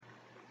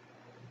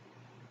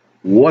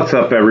What's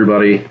up,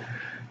 everybody?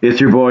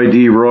 It's your boy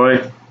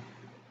D-Roy.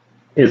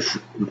 It's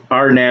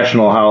our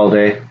national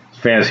holiday. It's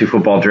Fantasy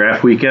Football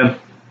Draft Weekend.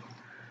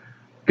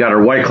 Got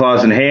our White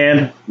Claws in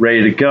hand,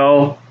 ready to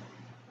go.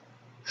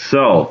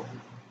 So,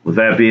 with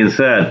that being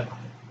said,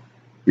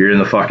 you're in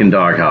the fucking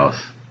Dawghouse.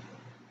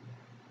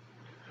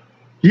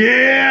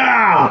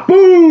 Yeah!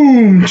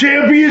 Boom!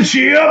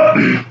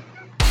 Championship!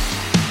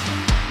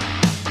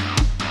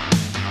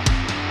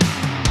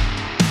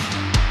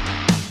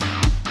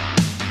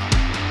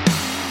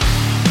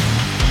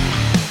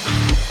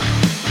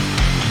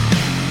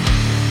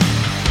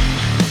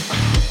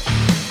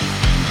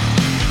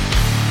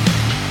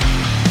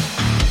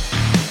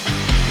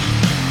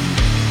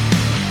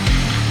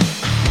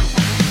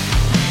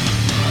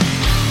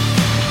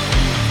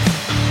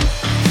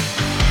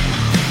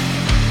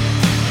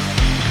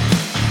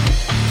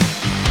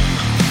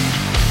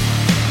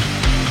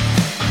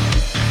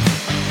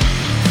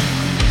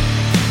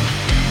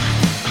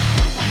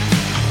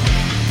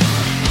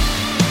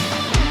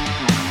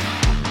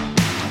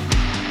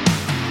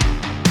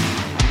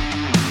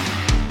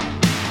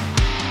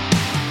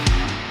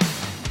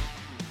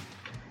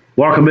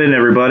 Welcome in,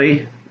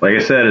 everybody. Like I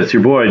said, it's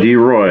your boy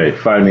D-Roy.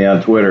 Find me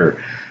on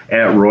Twitter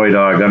at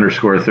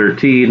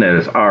RoyDog_13. That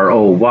is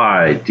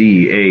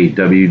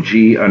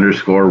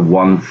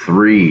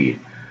ROYDAWG_13.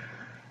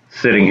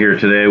 Sitting here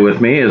today with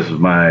me is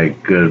my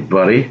good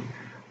buddy,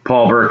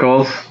 Paul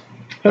Burkles.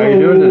 How you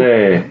doing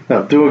today?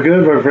 I'm doing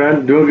good, my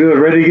friend. Doing good.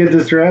 Ready to get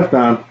this draft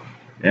on.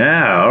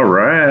 Yeah, all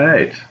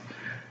right.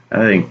 I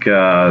think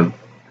the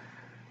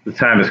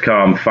time has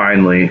come,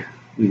 finally,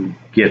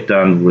 get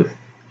done with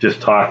just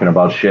talking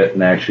about shit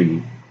and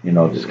actually,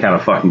 just kind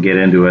of fucking get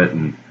into it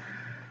and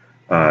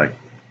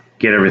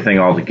get everything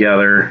all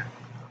together.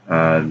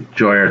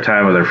 Enjoy our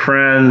time with our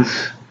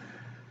friends.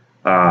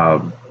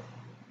 And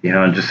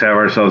just have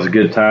ourselves a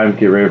good time.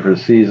 Get ready for the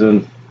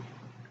season.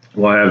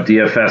 We'll have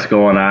DFS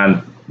going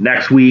on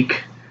next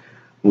week.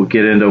 We'll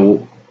get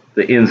into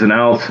the ins and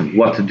outs and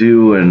what to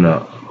do and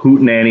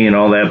hootenanny and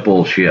all that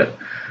bullshit.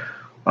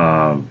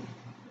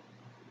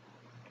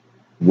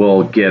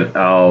 We'll get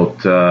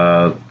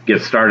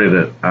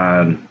started.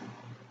 I've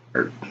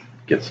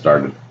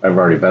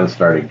already been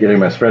started getting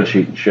my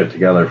spreadsheet and shit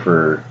together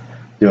for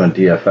doing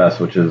DFS,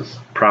 which is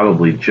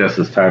probably just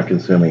as time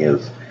consuming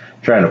as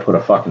trying to put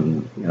a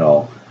fucking,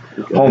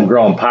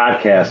 homegrown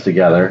podcast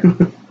together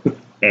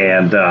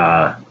and,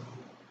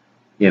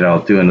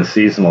 doing the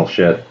seasonal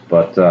shit.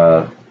 But,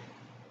 so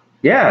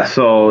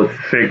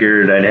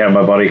figured I'd have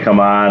my buddy come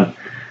on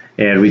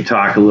and we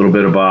talk a little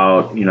bit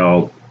about,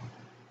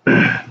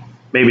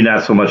 maybe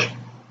not so much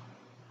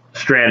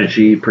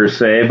strategy per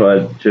se,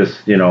 but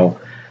just,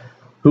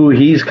 who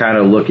he's kind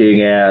of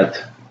looking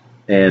at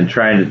and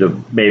trying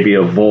to maybe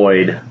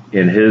avoid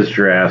in his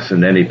drafts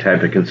and any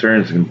type of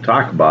concerns and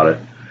talk about it.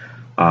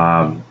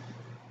 I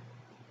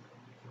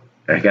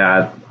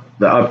got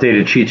the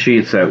updated cheat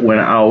sheets that went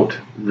out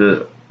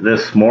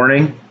this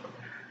morning,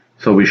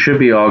 so we should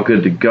be all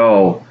good to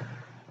go.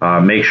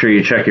 Make sure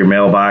you check your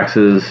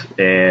mailboxes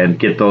and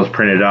get those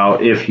printed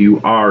out if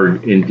you are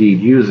indeed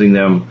using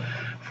them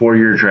for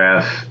your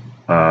drafts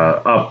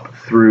up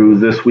through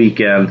this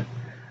weekend.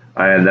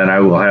 And then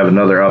I will have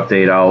another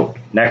update out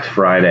next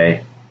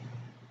Friday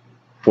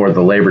for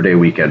the Labor Day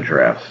weekend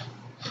drafts.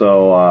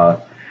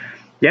 So,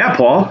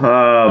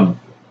 Paul,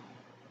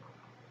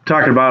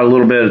 talking about a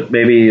little bit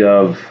maybe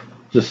of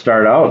just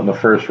start out in the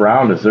first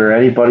round. Is there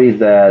anybody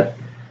that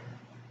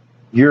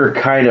you're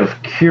kind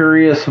of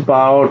curious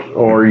about,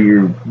 or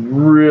you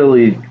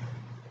really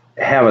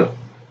have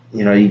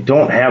you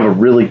don't have a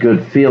really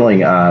good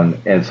feeling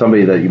on, and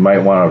somebody that you might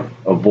want to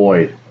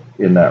avoid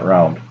in that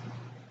round?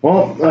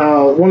 Well,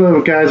 one of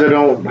the guys I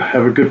don't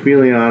have a good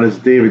feeling on is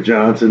David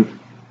Johnson.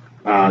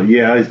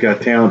 He's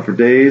got talent for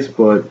days,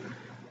 but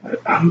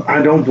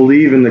I don't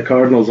believe in the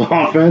Cardinals'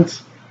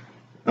 offense,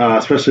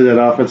 especially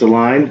that offensive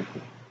line.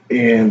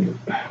 And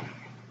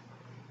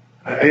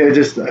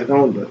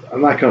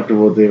I'm not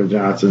comfortable with David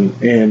Johnson.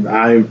 And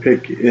I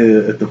pick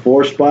at the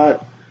 4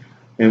 spot.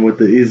 And with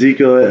the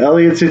Ezekiel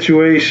Elliott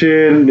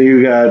situation,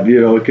 you got,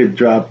 it could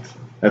drop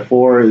at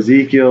 4,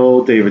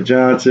 Ezekiel, David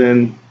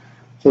Johnson.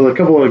 So a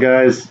couple of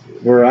guys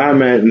where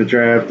I'm at in the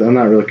draft, I'm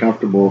not really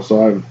comfortable.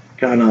 So I've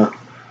kind of,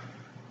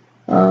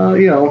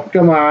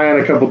 got my eye on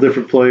a couple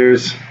different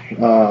players.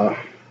 But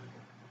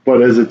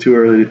is it too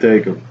early to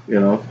take them,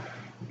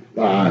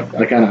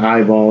 I kind of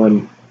eyeball,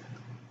 and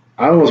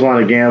I almost want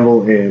to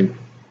gamble and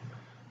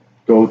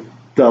go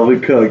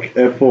Dalvin Cook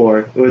at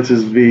 4, which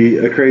is be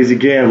a crazy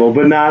gamble,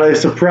 but not a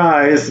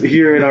surprise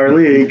here in our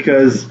league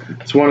because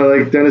it's one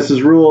of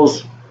Dennis's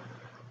rules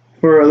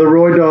for the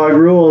Roy Dog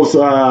rules.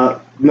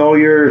 Know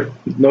your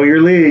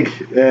league,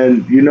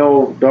 and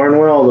darn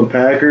well the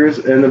Packers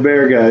and the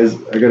Bear guys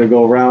are going to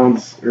go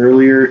rounds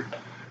earlier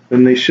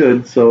than they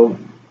should. So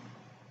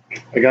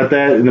I got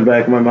that in the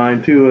back of my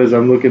mind too as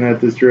I'm looking at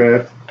this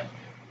draft.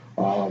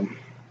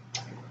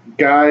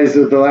 Guys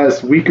of the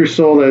last week or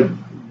so that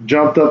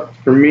jumped up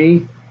for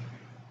me.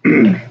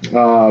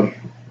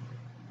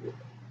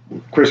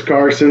 Chris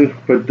Carson,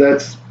 but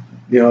that's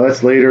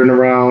that's later in the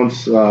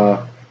rounds.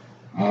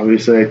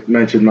 Obviously, I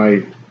mentioned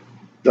my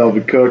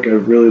Dalvin Cook. I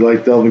really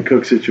like Dalvin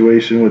Cook's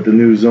situation with the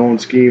new zone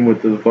scheme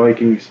with the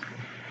Vikings.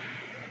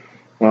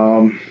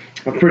 I'm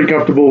pretty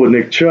comfortable with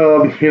Nick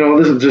Chubb.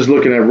 This is just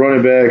looking at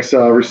running backs,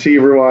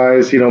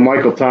 receiver-wise.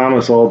 Michael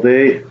Thomas all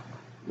day.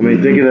 I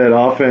mean, think of that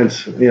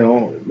offense.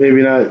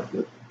 Maybe not a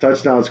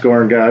touchdown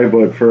scoring guy,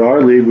 but for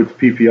our league with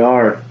the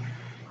PPR,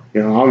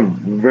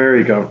 I'm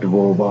very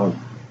comfortable about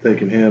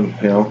taking him.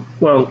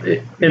 Well,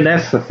 and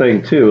that's the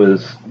thing too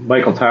is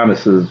Michael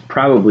Thomas is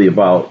probably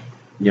about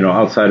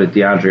outside of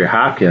DeAndre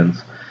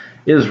Hopkins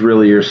is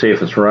really your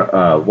safest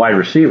wide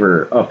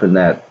receiver up in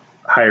that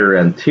higher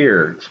end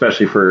tier,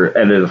 especially for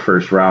end of the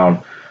first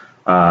round.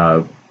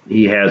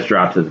 He has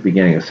dropped at the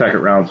beginning of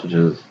second rounds, which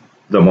is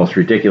the most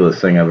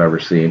ridiculous thing I've ever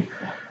seen.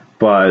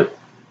 But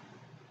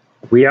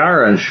we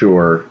are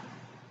unsure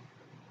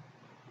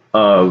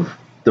of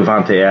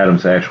Devontae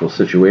Adams' actual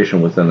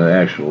situation within the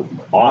actual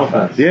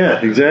offense. Yeah,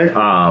 exactly.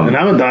 And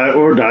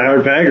we're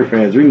diehard Packer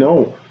fans. We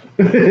know.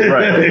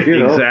 Right,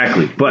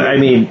 exactly. But I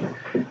mean,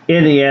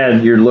 in the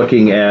end, you're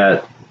looking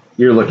at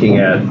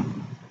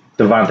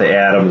Devontae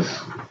Adams,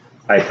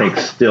 I think,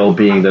 still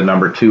being the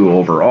number 2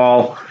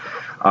 overall.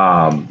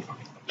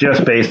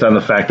 Just based on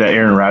the fact that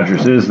Aaron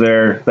Rodgers is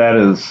there. That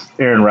is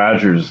Aaron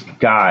Rodgers'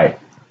 guy.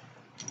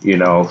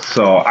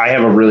 So I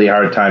have a really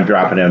hard time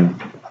dropping him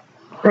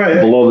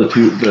below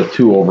the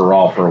two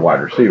overall for a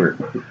wide receiver.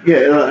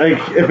 Yeah,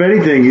 if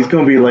anything, he's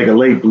going to be like a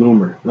late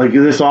bloomer. Like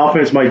this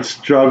offense might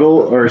struggle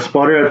or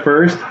sputter at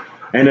first,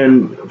 and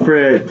then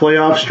for a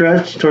playoff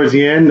stretch towards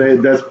the end,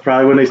 that's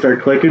probably when they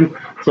start clicking.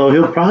 So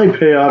he'll probably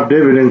pay off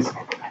dividends,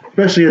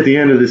 especially at the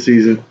end of the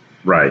season.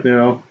 Right.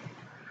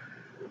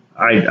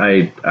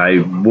 I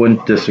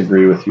wouldn't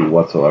disagree with you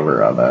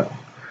whatsoever on that.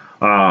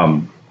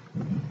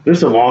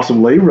 There's some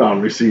awesome late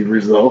round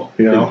receivers, though.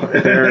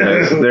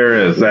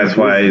 There is. That's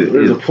why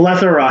there's a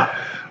plethora.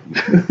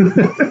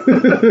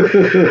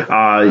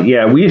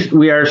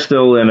 We are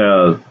still in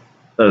a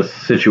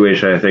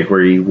situation, I think,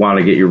 where you want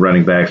to get your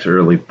running backs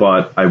early,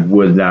 but I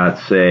would not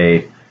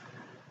say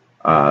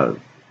remember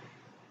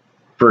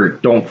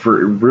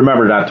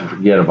not to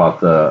forget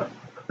about the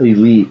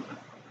elite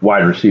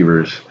wide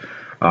receivers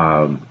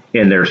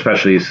in there,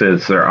 especially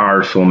since there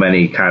are so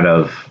many kind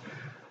of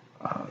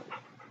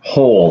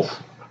holes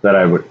that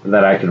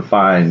I can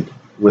find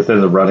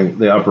within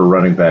the upper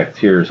running back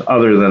tiers,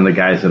 other than the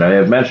guys that I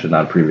have mentioned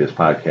on previous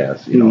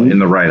podcasts, in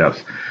the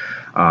write-ups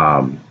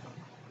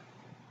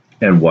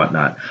and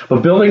whatnot.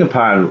 But building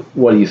upon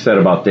what you said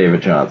about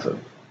David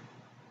Johnson,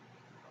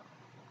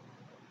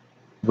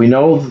 we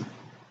know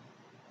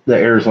the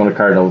Arizona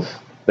Cardinals,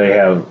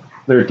 their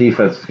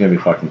defense is going to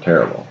be fucking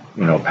terrible.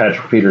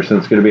 Patrick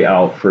Peterson's going to be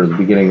out for the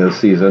beginning of the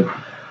season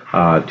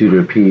due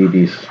to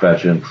PED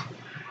suspensions.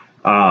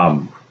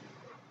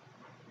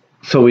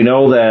 So we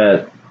know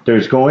that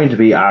there's going to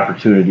be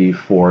opportunity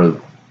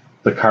for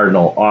the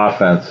Cardinal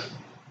offense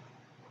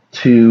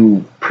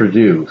to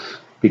produce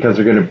because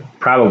they're going to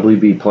probably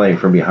be playing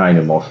from behind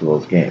in most of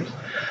those games.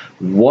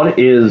 What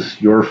is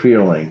your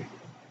feeling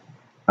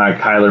on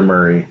Kyler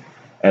Murray?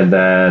 And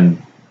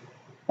then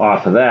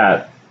off of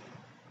that,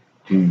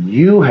 do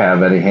you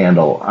have any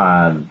handle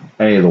on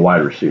any of the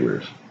wide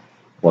receivers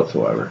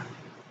whatsoever?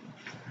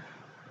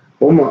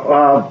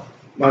 Well,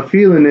 my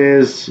feeling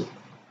is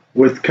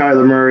with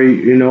Kyler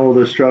Murray,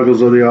 the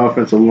struggles of the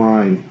offensive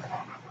line.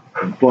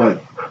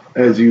 But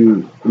as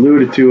you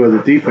alluded to, of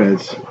the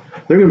defense,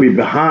 they're going to be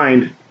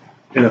behind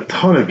in a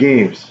ton of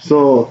games.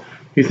 So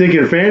you're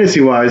thinking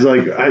fantasy-wise,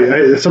 like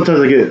I sometimes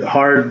I get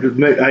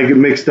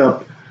mixed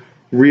up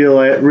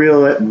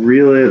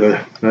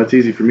that's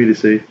easy for me to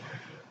say,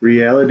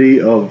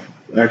 reality of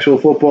actual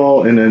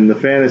football and then the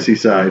fantasy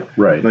side.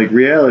 Right. Like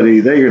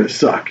reality, they're going to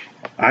suck,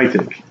 I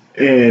think.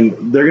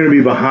 And they're going to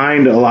be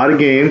behind a lot of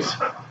games.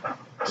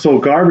 So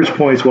garbage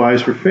points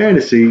wise for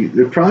fantasy,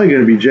 they're probably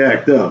going to be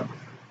jacked up.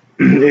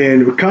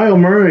 And with Kyle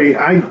Murray,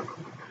 I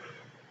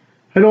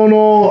don't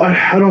know.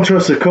 I don't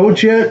trust the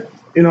coach yet.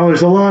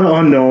 There's a lot of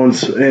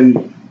unknowns,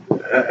 and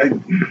I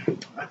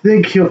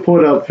think he'll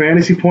put up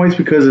fantasy points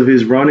because of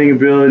his running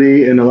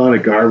ability and a lot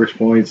of garbage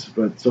points.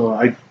 But so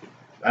I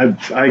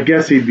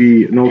guess he'd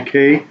be an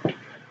okay,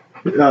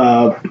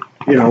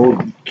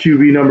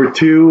 QB number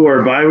 2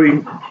 or bye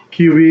week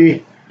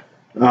QB.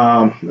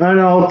 I don't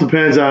know. It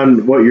depends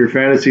on what your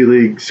fantasy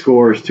league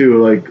scores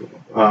too. Like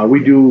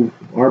we do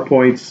our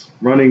points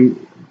running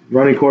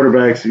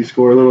quarterbacks. You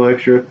score a little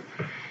extra.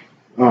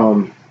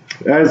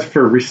 As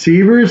for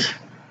receivers,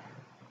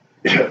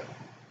 the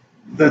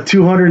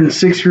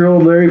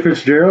 206-year-old Larry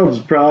Fitzgerald is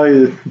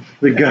probably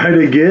the guy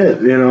to get.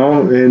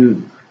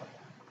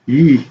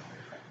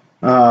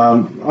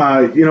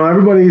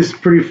 Everybody's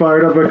pretty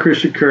fired up by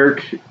Christian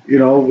Kirk.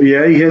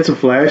 He had some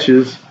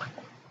flashes.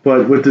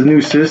 But with the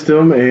new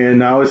system and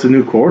now it's a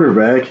new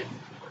quarterback,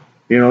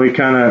 he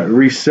kind of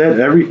reset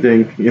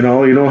everything. You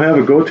don't have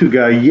a go-to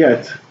guy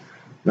yet.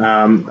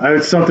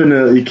 It's something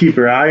that you keep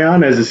your eye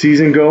on as the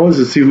season goes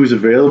to see who's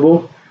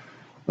available.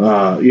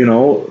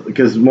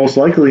 Because most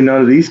likely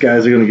none of these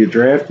guys are going to get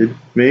drafted.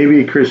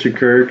 Maybe Christian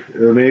Kirk,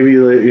 maybe,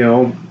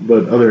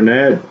 but other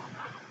than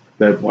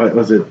that what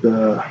was it,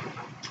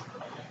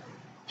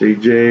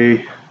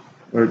 JJ,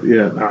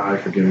 I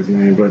forget his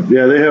name, but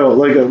yeah, they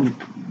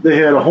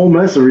had a whole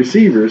mess of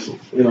receivers,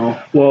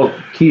 Well,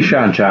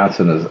 Keyshawn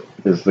Johnson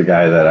is the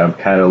guy that I'm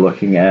kind of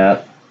looking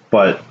at,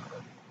 but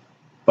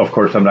of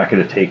course I'm not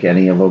going to take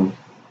any of them.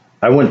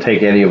 I wouldn't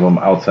take any of them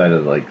outside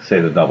of, like,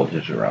 say, the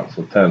double-digit round,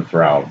 so 10th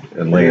round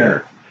and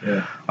later.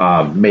 Yeah.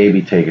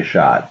 Maybe take a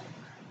shot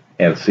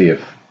and see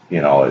if,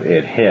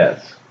 it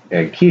hits.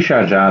 And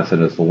Keyshawn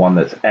Johnson is the one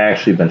that's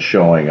actually been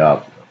showing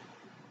up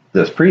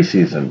this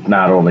preseason,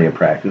 not only in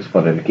practice,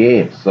 but in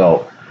games.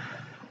 So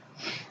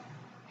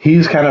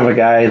he's kind of a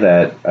guy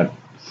that I'm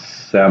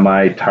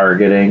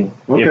semi-targeting.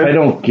 Okay. If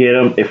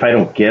I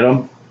don't get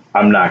him,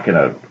 I'm not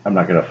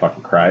gonna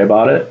fucking cry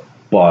about it.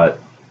 But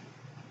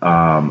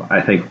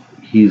I think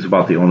he's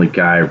about the only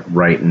guy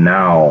right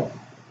now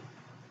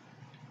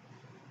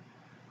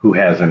who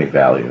has any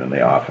value in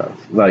the offense.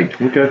 Like,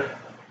 okay.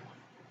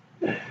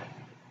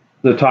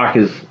 The talk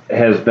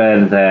has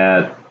been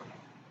that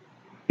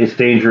it's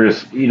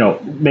dangerous.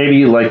 Maybe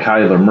you like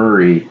Kyler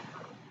Murray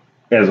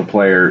as a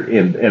player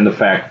in the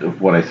fact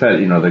of what I said.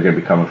 They're going to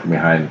be coming from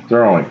behind and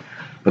throwing.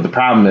 But the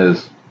problem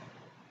is,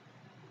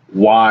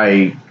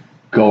 why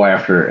go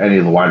after any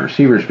of the wide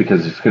receivers?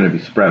 Because it's going to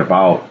be spread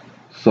about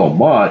so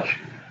much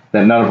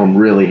that none of them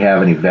really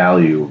have any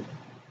value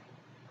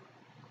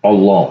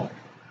alone.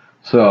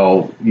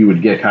 So you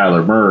would get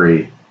Kyler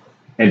Murray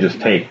and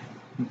just take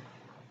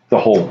the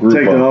whole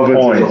group of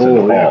points as a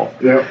whole.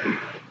 Yep.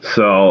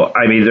 So,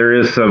 I mean, there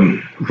is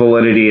some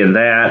validity in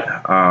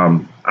that.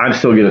 I'm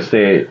still going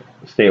to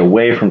stay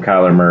away from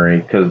Kyler Murray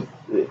because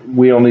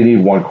we only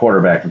need one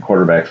quarterback, and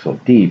quarterback's so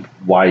deep.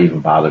 Why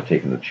even bother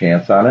taking the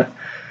chance on it?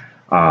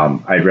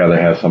 I'd rather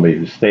have somebody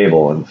who's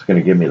stable and it's going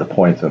to give me the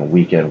points on a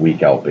week-in,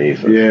 week-out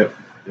basis. Yeah.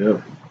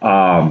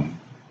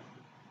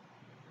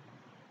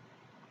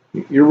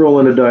 You're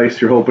rolling the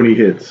dice. You're hoping he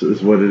hits,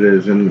 is what it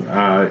is, and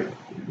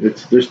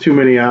there's too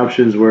many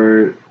options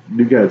where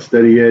you got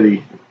Steady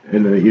Eddie,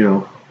 and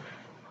you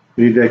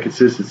need that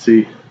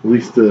consistency, at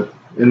least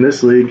in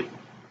this league.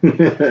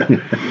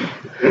 And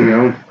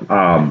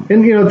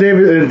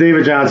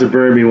David Johnson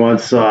burned me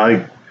once, so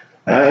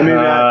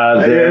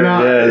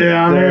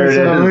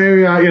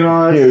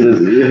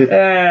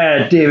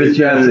David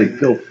Johnson,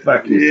 go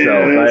fuck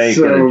yourself. I ain't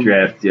gonna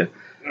draft you.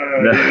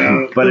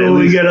 But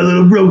we got a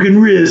little broken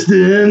wrist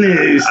in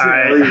this.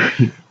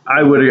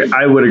 I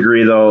would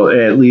agree, though.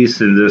 At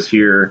least in this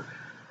year,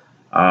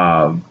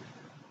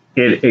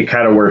 it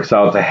kind of works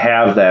out to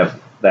have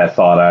that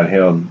thought on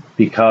him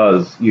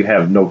because you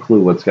have no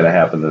clue what's going to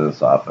happen to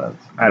this offense.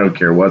 I don't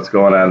care what's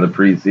going on in the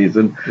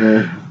preseason.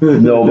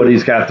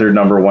 Nobody's got their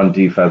number one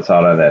defense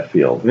out on that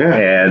field,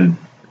 and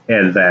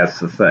that's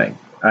the thing.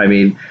 I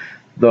mean,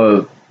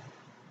 the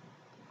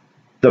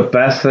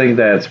best thing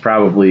that's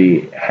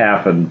probably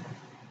happened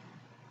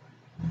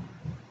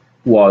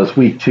was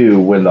week 2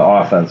 when the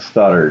offense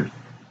stuttered,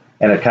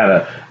 and it kind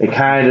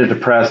of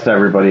depressed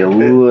everybody a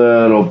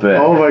little bit.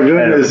 Oh my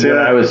goodness! And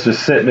I was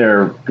just sitting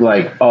there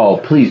like, oh,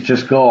 please,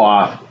 just go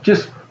off,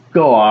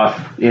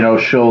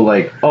 show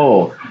like,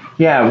 oh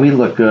yeah, we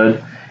look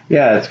good,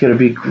 yeah, it's gonna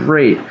be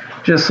great,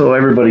 just so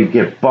everybody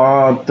get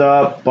bumped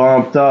up,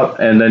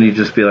 and then you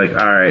just be like,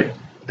 all right,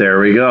 there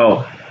we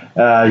go.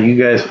 You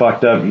guys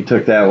fucked up. You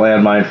took that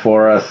landmine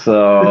for us,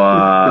 so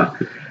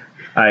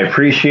I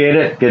appreciate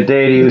it. Good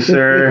day to you,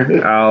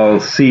 sir. I'll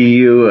see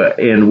you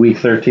in week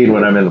 13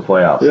 when I'm in the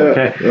playoffs. Yeah.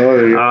 Okay.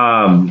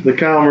 Oh, the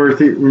Kyle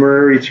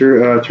Murray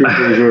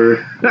troopers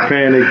were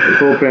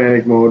full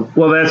panic mode.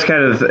 Well, that's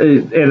kind of,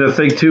 and the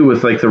thing too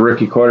with like the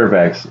rookie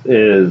quarterbacks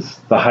is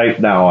the hype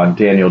now on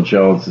Daniel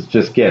Jones is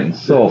just getting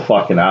so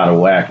fucking out of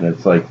whack, and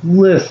it's like,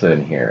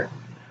 listen,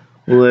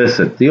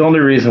 the only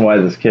reason why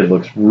this kid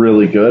looks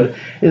really good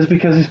is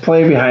because he's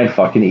playing behind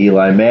fucking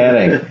Eli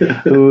Manning,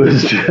 who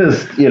is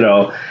just,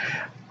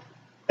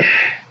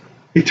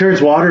 he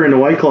turns water into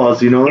White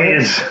Claws, you know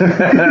that?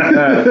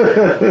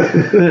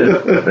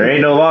 There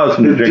ain't no laws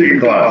from the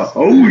drinking claws.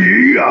 Oh,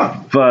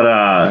 yeah.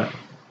 But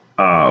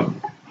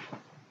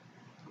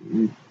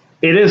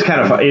it is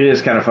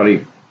kind of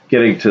funny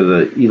getting to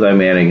the Eli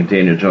Manning and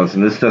Daniel Jones,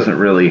 and this doesn't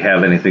really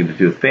have anything to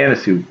do with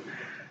fantasy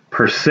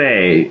per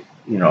se,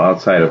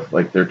 outside of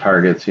like their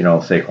targets,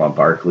 Saquon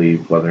Barkley,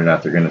 whether or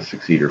not they're going to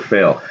succeed or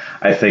fail.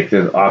 I think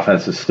the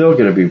offense is still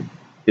going to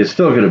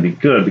be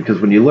good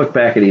because when you look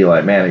back at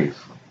Eli Manning's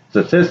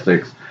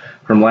statistics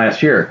from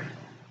last year,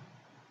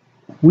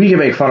 we can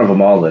make fun of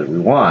them all that we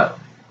want.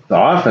 The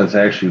offense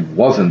actually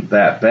wasn't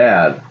that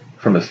bad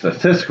from a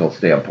statistical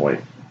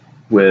standpoint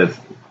with,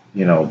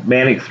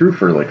 Manning threw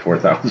for like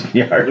 4,000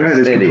 yards. Right,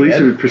 his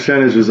completion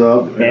percentage was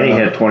up. And he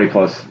had 20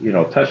 plus,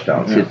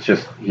 touchdowns. Yeah. It's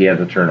just, he had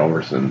the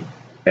turnovers, and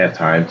at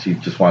times he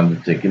just wanted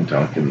to dig and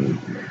dunk, and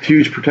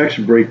huge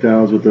protection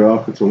breakdowns with their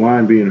offensive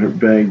line being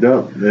banged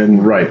up.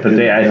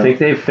 I think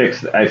they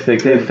fixed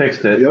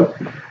it.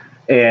 Yep.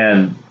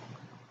 And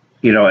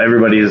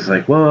everybody's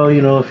like, well,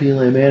 if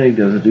Eli Manning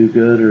doesn't do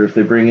good, or if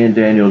they bring in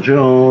Daniel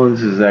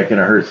Jones, is that going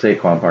to hurt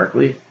Saquon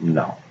Barkley?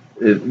 No.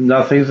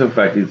 Nothing's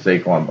affecting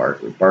Saquon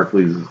Barkley.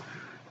 Barkley's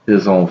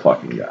his own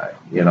fucking guy,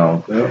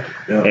 Yep.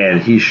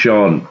 And he's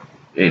shown.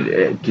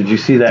 Did you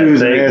see that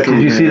Dude's thing? an athlete,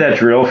 Did you see man. that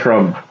drill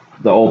from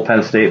the old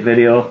Penn State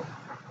video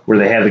where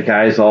they had the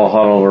guys all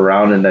huddled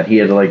around and that he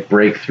had to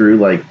break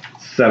through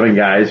 7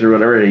 guys or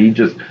whatever, and he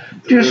just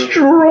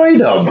destroyed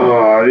them.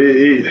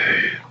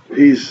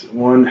 He's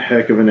one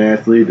heck of an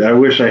athlete. I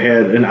wish I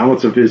had an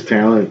ounce of his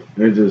talent.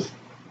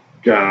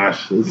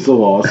 Gosh, it's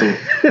so awesome.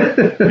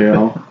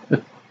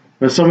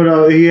 But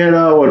he had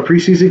a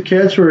preseason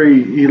catch where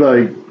he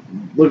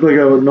looked like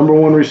a number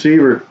 1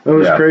 receiver. That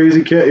was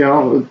crazy catch.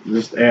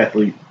 Just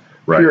athlete,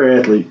 pure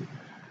athlete,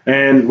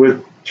 and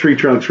with tree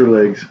trunks for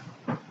legs.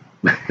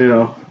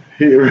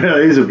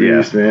 He's a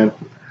beast, man.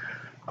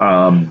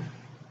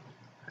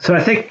 So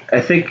I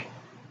think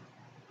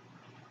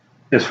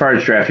as far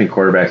as drafting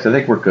quarterbacks, I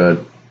think we're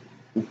good.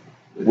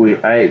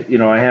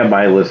 I have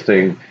my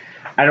listing.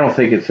 I don't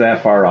think it's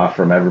that far off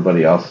from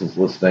everybody else's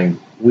listing.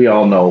 We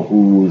all know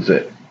who's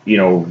at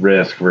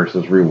risk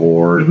versus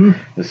reward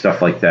and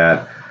stuff like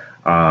that.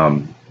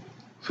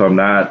 So I'm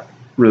not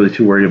really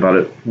too worried about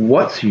it.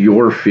 What's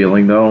your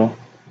feeling though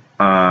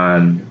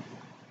on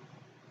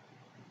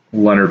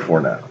Leonard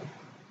Fournette?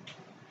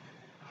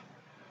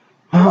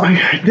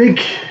 I think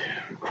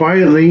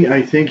quietly,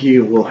 I think he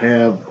will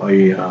have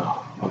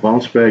a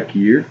bounce back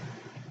year.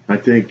 I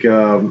think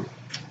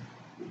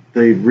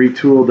they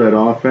retooled that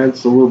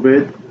offense a little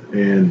bit,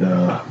 and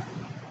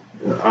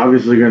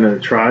obviously going to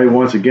try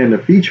once again to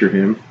feature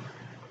him.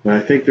 And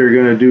I think they're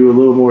going to do a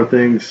little more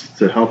things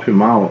to help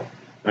him out.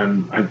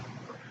 And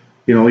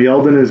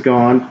Yeldon is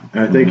gone.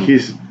 And I think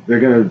they're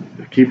going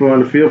to keep him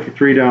on the field for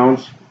 3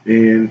 downs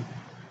and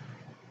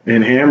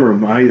hammer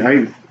him.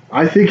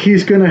 I think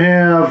he's going to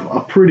have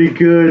a pretty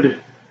good,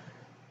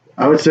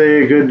 I would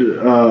say a good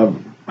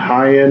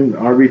high-end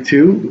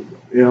RB2,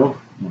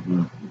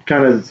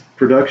 kind of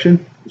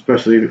production,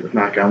 especially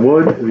knock on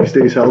wood, if he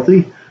stays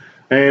healthy.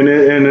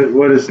 And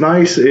what is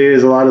nice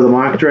is a lot of the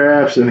mock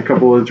drafts and a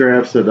couple of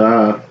drafts that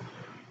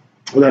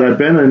I've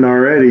been in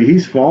already,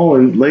 he's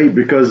fallen late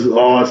because, it's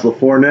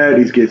Fournette,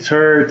 he gets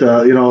hurt,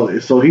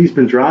 so he's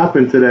been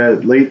dropping to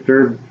that late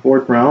 3rd,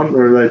 4th round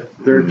or that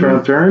 3rd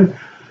round turn.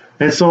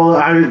 And so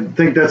I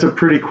think that's a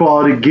pretty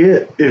quality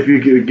get if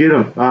you could get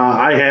him.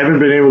 I haven't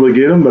been able to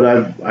get him,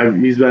 but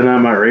he's been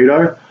on my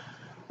radar.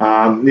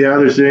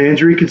 There's the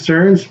injury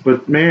concerns,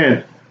 but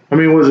man,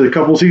 was it a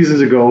couple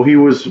seasons ago he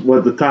was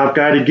the top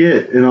guy to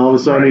get, and all of a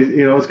sudden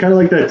it's kind of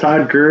like that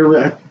Todd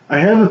Gurley. I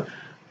have a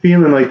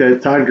feeling like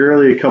that Todd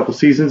Gurley a couple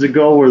seasons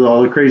ago with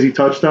all the crazy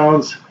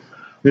touchdowns.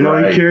 He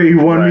won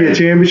me a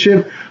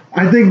championship.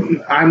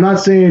 I'm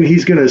not saying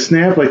he's going to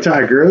snap like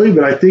Todd Gurley,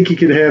 but I think he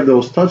could have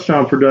those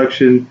touchdown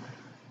production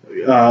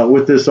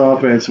with this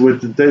offense,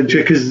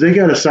 because they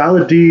got a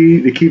solid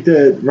D to keep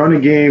that running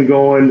game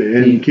going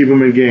and keep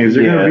them in games.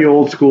 They're going to be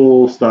old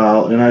school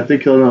style, and I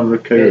think he'll have the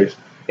carries.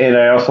 And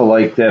I also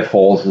like that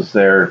Foles is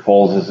there.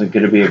 Foles isn't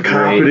going to be a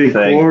great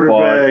thing,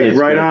 quarterback. but it's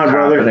right on,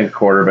 brother. Competent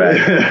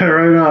quarterback.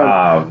 Right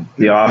on.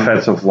 The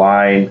offensive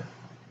line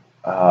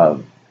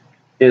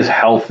is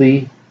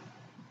healthy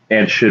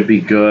and should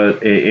be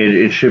good.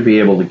 It should be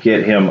able to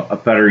get him a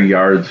better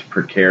yards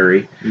per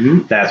carry.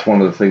 That's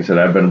one of the things that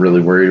I've been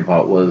really worried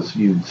about. Was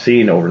you've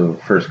seen over the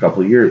first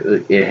couple of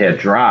years it had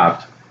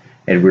dropped,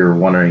 and we were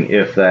wondering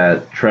if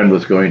that trend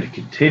was going to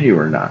continue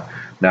or not.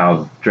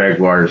 Now,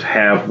 Jaguars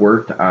have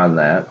worked on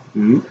that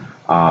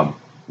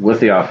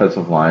with the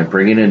offensive line,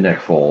 bringing in Nick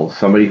Foles,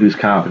 somebody who's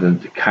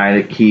competent to kind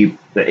of keep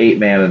the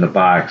 8-man in the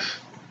box,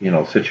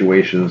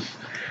 situations,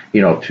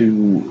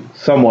 to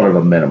somewhat of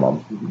a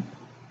minimum.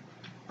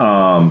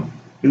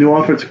 New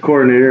offensive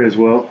coordinator as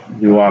well.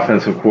 New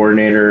offensive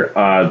coordinator.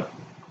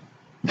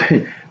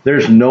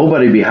 There's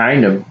nobody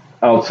behind him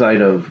outside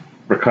of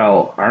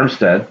Raquel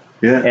Armstead.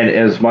 Yeah. And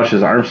as much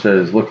as Armstead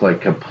has looked like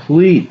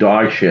complete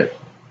dog shit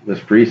this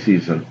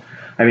preseason,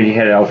 he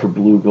had Alfred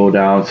Blue go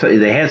down. So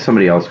they had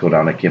somebody else go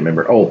down. I can't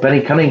remember. Oh,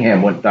 Benny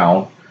Cunningham went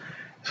down.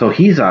 So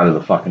he's out of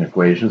the fucking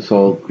equation.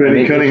 So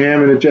Benny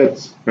Cunningham and the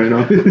Jets right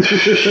now.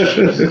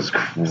 Jesus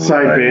Christ.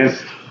 Side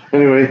band.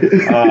 Anyway.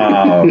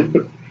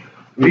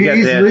 We got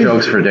dad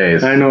jokes for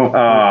days. I know.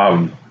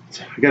 I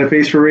got a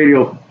face for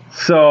radio.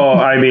 So,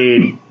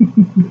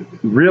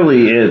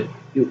 really,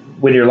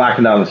 when you're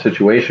locking down the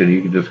situation,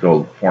 you can just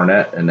go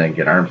Fournette and then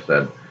get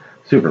Armstead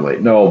super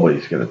late.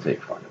 Nobody's going to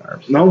take fucking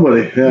Armstead.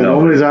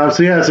 Nobody's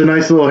obviously. Yeah, it's a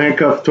nice little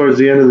handcuff towards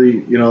the end of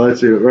the,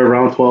 that's a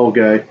round 12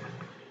 guy.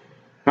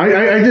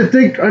 I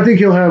think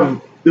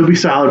he'll be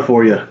solid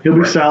for you. He'll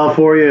be solid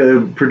for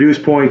you, produce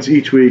points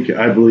each week,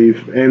 I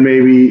believe, and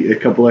maybe a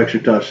couple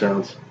extra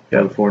touchdowns.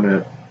 Yeah,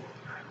 Fournette.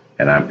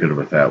 And I'm good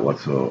with that.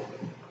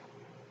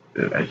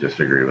 I just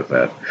agree with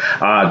that.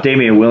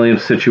 Damian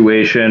Williams'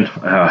 situation,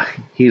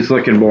 he's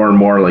looking more and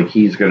more like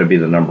he's going to be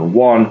the number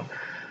 1.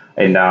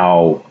 And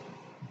now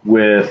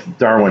with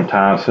Darwin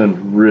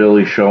Thompson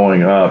really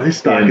showing up. His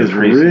stock in the has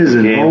preseason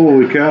risen. games.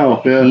 Holy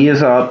cow! Yeah. He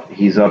is up.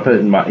 He's up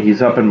in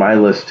my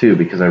list too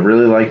because I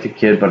really liked the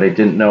kid, but I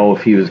didn't know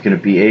if he was going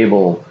to be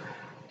able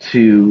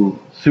to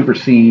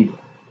supersede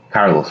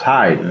Carlos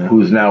Hyde,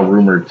 who's now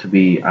rumored to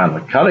be on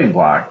the cutting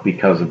block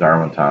because of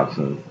Darwin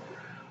Thompson's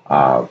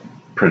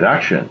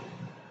production.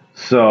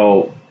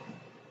 So,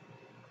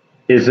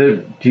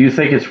 do you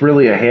think it's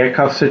really a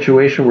handcuff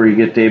situation where you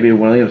get Damian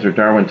Williams or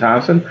Darwin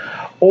Thompson,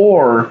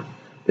 or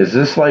is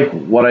this like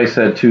what I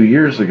said 2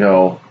 years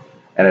ago?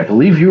 And I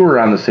believe you were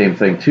on the same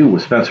thing too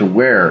with Spencer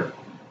Ware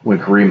when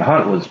Kareem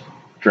Hunt was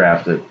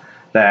drafted.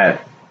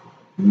 That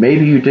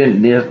maybe you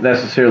didn't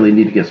necessarily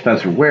need to get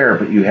Spencer Ware,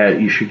 but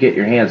you should get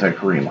your hands on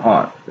Kareem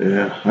Hunt.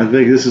 Yeah, I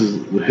think this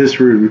is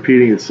history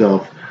repeating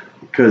itself.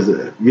 Because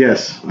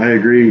yes, I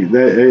agree.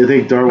 I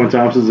think Darwin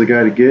Thompson's the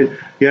guy to get.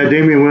 Yeah,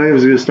 Damian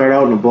Williams is going to start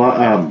out in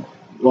the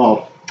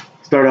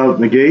start out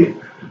in the gate,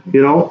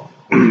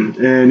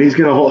 and he's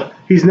going to hold.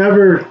 He's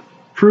never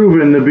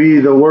proven to be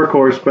the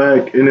workhorse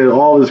back in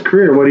all his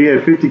career. What he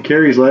had 50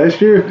 carries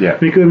last year. Yeah,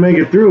 he couldn't make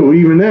it through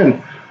even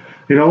then.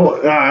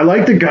 I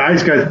like the guy.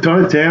 He's got a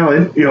ton of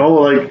talent.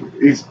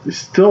 He's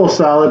still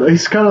solid.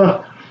 He's kind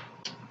of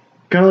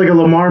like a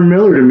Lamar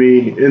Miller to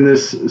me in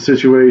this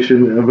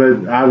situation,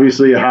 but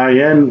obviously a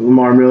high-end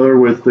Lamar Miller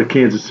with the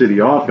Kansas City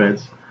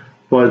offense.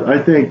 But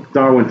I think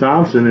Darwin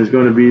Thompson is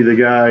going to be the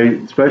guy,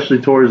 especially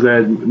towards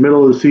that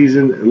middle of the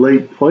season,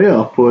 late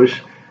playoff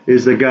push,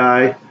 is the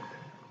guy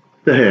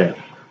to have.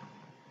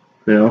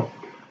 Yeah,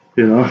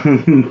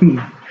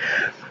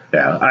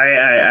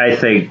 I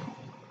think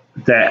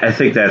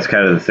that's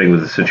kind of the thing with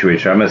the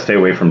situation. I'm going to stay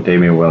away from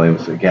Damian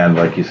Williams again,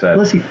 like you said.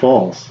 Unless he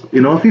falls.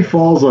 If he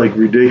falls like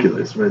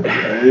ridiculous, and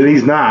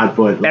he's not,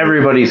 but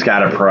everybody's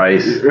got a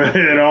price.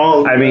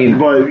 I mean,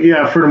 but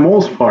yeah, for the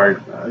most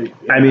part.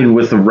 I mean,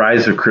 with the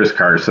rise of Chris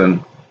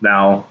Carson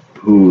now,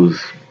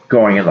 who's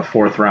going in the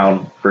 4th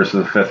round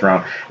versus the 5th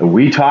round, and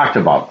we talked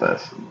about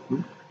this.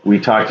 We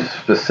talked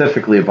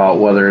specifically about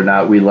whether or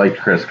not we liked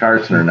Chris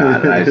Carson or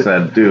not. And I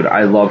said, dude,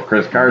 I love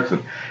Chris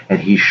Carson. And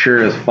he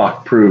sure as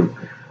fuck proved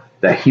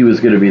that he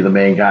was going to be the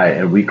main guy,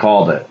 and we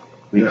called it.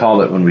 We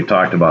called it when we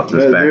talked about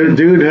this back in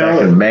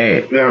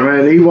May. Yeah,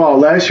 man.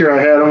 Last year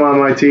I had him on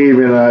my team,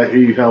 and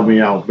he helped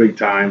me out big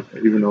time,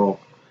 even though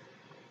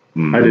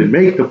I didn't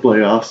make the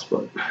playoffs.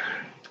 But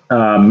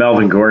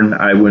Melvin Gordon,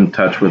 I wouldn't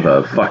touch with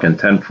a fucking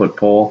 10-foot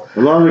pole. I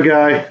love the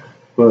guy,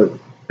 but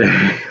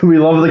we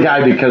love the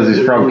guy because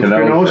he's from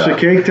Kenosha.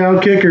 Cake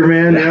Town kicker,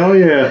 man. Hell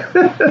yeah.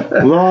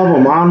 Love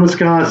him. On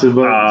Wisconsin,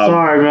 but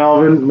sorry,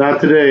 Melvin, not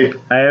today.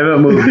 I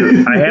haven't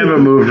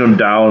moved him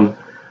down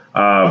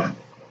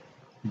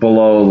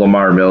below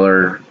Lamar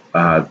Miller.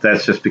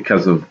 That's just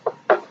because of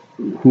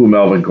who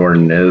Melvin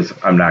Gordon is.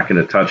 I'm not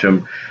going to touch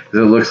him because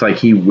it looks like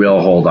he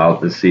will hold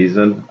out this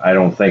season. I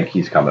don't think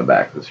he's coming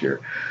back this year.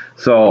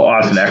 So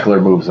Austin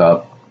Eckler moves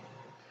up.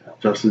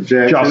 Justin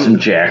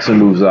Jackson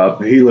moves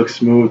up. He looks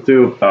smooth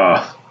too.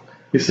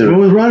 He's a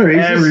smooth runner. He's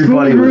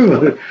everybody a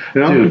smooth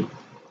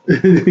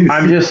dude.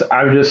 I'm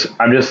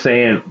just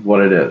saying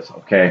what it is.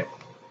 Okay,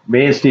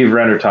 me and Steve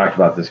Renner talked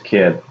about this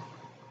kid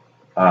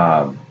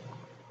after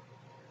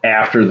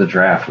the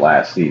draft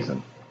last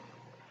season,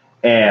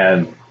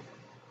 and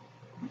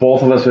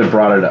both of us had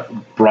brought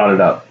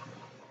it up.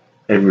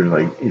 And we were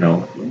like,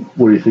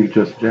 what do you think,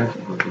 Justin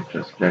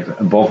Jackson?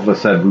 And both of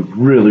us said we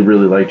really,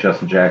 really like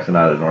Justin Jackson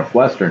out of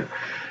Northwestern.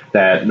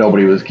 That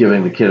nobody was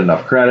giving the kid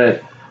enough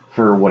credit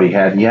for what he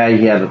had. Yeah,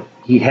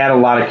 he had a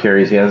lot of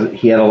carries. He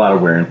had a lot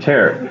of wear and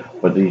tear.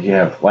 But did you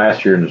have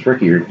last year in his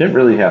rookie year? Didn't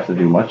really have to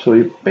do much. So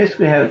he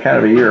basically had kind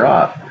of a year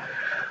off.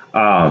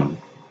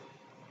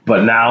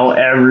 But now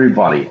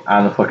everybody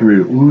on the fucking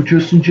radio, ooh,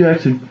 Justin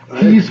Jackson,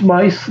 he's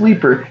my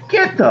sleeper.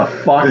 Get the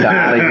fuck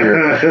out of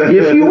here.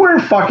 If you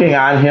weren't fucking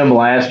on him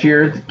last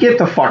year, get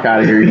the fuck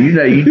out of here.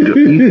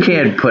 You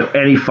can't put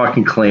any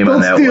fucking claim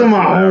on that. Don't steal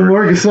my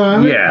homework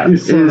assignment. Yeah.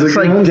 It's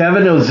like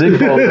Devin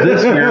Ozigbo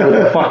this year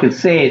with the fucking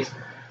Saints.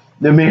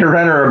 The me and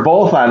Renner are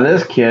both on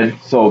this kid.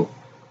 So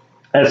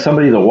as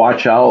somebody to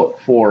watch out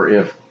for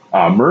if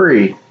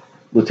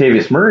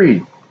Latavius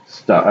Murray,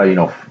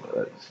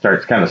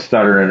 starts kind of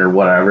stuttering or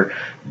whatever,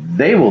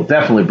 they will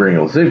definitely bring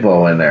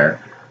Ozigbo in there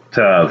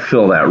to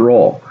fill that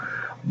role.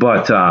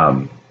 But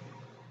kind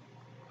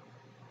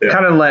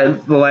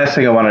of the last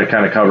thing I wanted to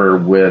kind of cover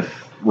with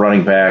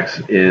running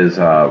backs is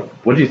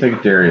what do you think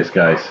of Darius,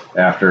 guys,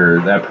 after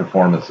that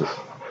performance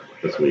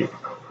this week?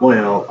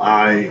 Well,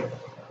 I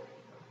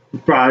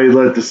probably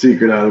let the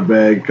secret out of the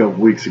bag a couple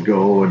weeks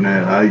ago, and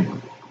that I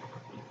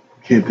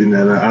can't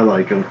deny that. I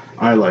like him.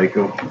 I like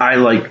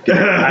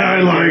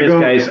Darius,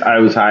 guys. I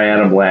was high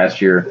on him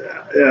last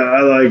year. Yeah,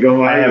 I like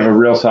him. I have a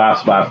real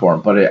soft spot for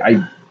him, but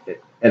at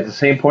the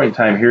same point in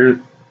time,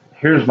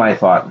 here's my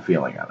thought and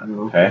feeling on it.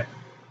 Okay,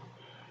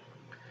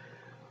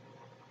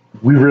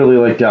 we really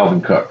like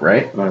Dalvin Cook,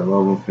 right? I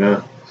love him.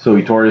 Yeah. So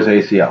he tore his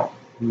ACL.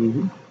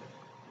 Mm-hmm.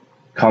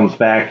 Comes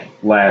back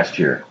last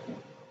year.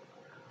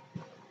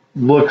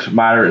 Looks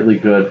moderately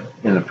good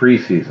in the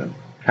preseason.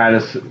 Kind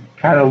of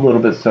a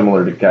little bit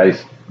similar to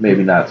guys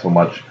maybe not so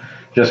much,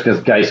 just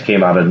because Geis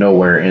came out of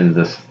nowhere in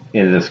this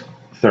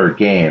third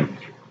game,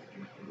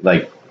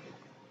 like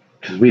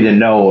because we didn't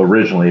know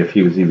originally if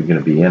he was even going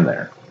to be in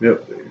there.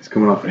 Yep, he's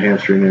coming off a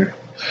hamstring there.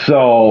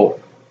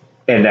 So,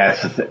 and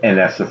that's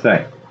the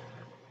thing.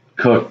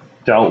 Cook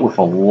dealt with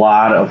a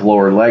lot of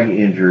lower leg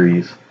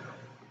injuries,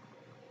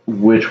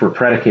 which were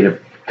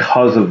predicated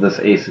because of this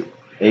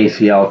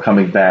ACL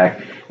coming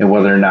back, and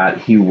whether or not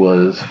he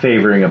was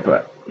favoring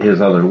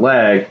his other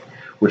leg,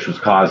 which was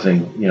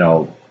causing,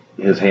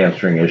 his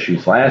hamstring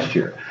issues last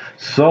year.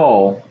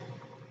 So,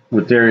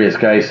 with Darius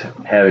Geis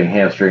having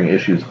hamstring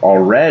issues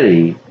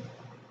already,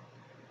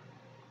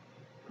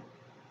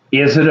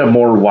 is it a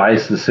more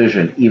wise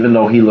decision, even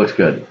though he looks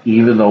good,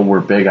 even though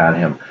we're big on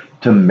him,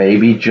 to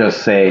maybe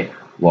just say,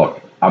 look,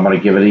 I'm going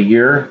to give it a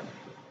year.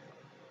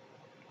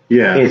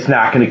 Yeah. It's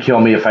not going to kill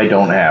me if I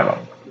don't have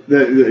him.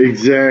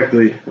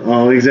 Exactly.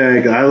 Oh,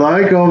 exactly. I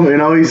like him.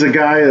 He's a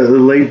guy, a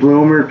late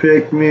bloomer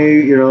picked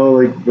me,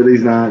 but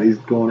he's not. He's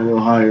going a little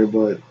higher.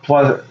 But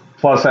plus,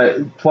 I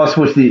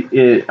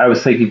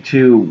was thinking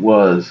too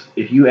was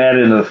if you add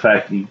into the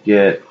fact that you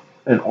get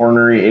an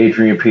ornery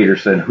Adrian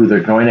Peterson, who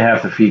they're going to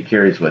have to feed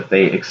carries with,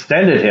 they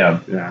extended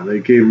him. Yeah, they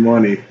gave him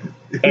money.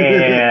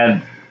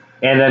 and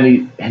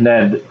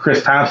then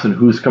Chris Thompson,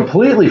 who's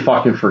completely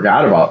fucking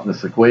forgot about in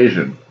this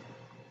equation,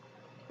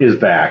 is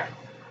back.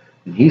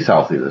 And he's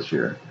healthy this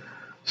year.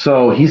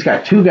 So he's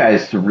got two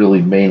guys to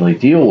really mainly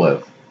deal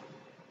with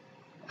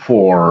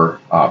for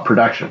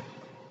production.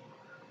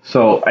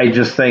 So I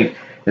just think,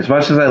 as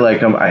much as I like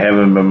him, I have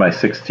him in my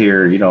sixth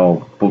tier,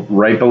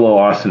 right below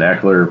Austin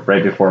Eckler,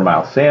 right before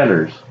Miles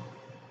Sanders,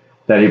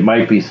 that it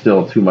might be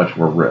still too much of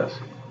a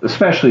risk.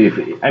 Especially if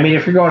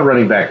you're going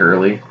running back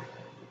early,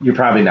 you're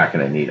probably not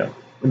going to need him.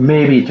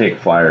 Maybe take a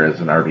flyer as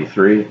an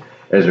RB3,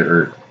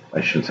 I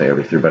shouldn't say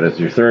RB3, but as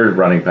your third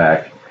running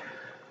back.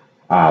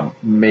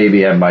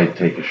 Maybe I might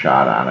take a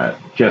shot on it.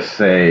 Just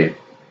say,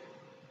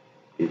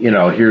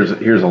 here's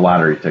a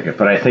lottery ticket.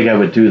 But I think I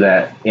would do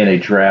that in a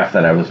draft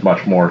that I was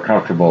much more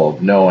comfortable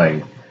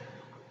knowing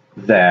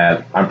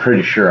that I'm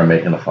pretty sure I'm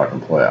making the fucking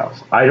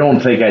playoffs. I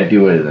don't think I'd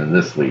do it in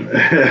this league.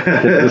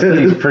 This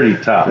league's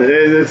pretty tough.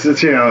 It's a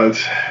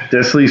challenge.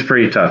 This league's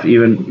pretty tough.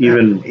 Even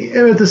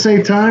at the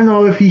same time,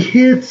 though, if he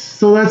hits,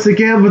 so that's the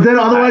game. But then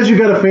otherwise, you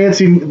got a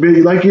fancy,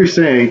 like you're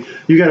saying,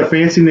 you got a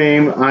fancy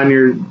name on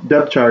your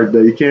depth chart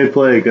that you can't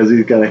play because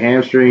he's got a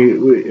hamstring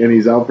and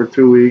he's out for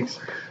 2 weeks.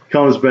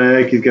 Comes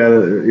back, he's got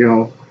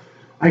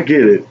I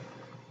get it.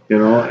 It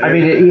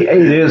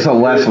is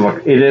less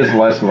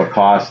of a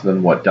cost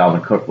than what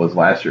Dalvin Cook was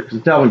last year, because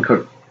Dalvin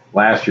Cook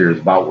last year is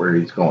about where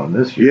he's going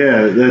this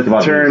year. Yeah, that's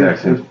about the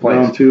exact same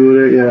place.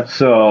 Yeah.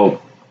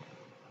 So,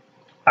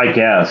 I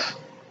guess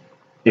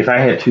if I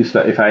had two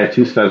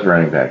studs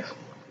running backs,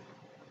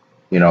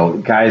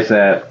 guys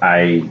that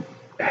I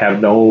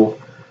have no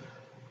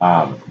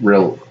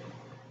real,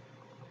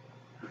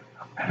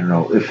 I don't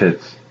know if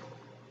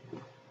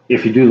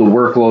you do the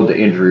workload to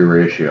injury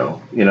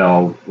ratio,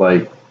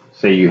 like.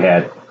 Say you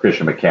had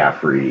Christian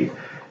McCaffrey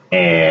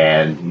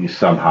and you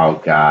somehow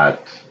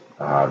got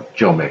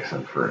Joe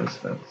Mixon, for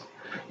instance,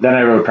 then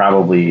I would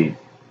probably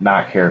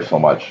not care so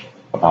much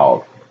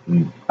about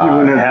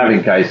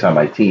having guys on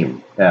my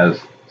team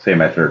as, say,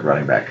 my third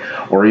running back.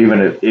 Or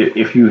even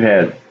if you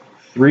had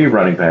three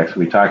running backs,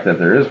 we talked that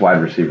there is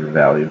wide receiver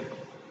value.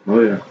 Oh,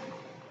 yeah.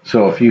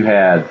 So if you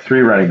had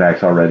three running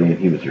backs already and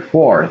he was your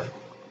fourth,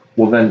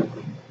 well, then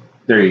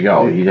there you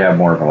go. You'd have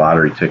more of a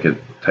lottery ticket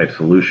type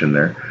solution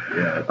there.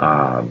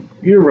 Yeah.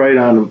 You're right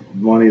on the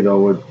money,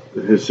 though, with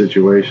his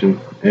situation.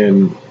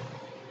 And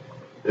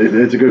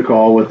it's a good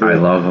call with it. I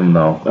love him,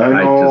 though.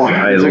 I know.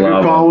 It's a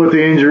good call with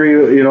the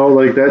injury.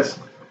 That's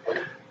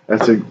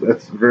a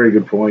very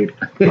good point.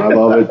 I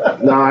love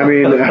it. No,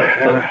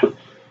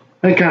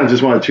 I kind of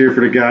just want to cheer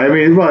for the guy.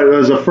 It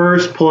was a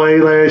first play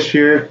last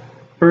year.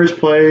 First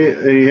play,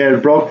 and he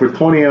had broke for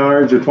 20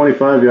 yards or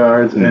 25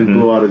 yards and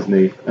blew out his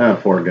knee.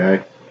 Poor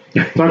guy.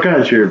 So I'm kind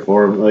of cheering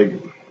for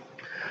him.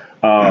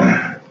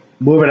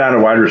 Moving on to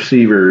wide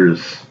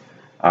receivers,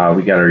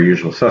 we got our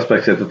usual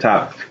suspects at the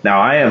top. Now,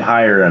 I am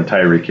higher on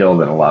Tyreek Hill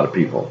than a lot of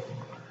people.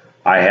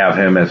 I have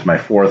him as my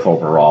fourth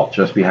overall,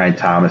 just behind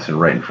Thomas and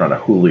right in front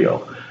of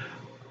Julio.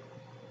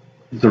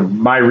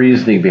 My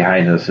reasoning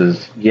behind this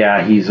is,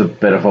 he's a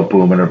bit of a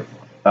boom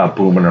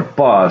and a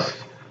bust,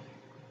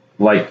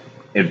 like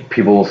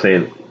people will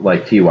say,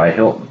 like T.Y.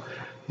 Hilton.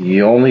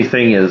 The only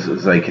thing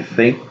is I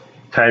think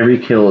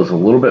Tyreek Hill is a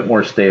little bit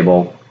more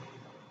stable.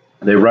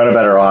 They run a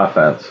better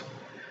offense.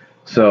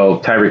 So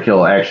Tyreek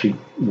Hill actually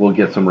will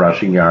get some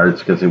rushing yards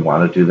because they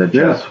want to do the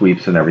jet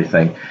sweeps and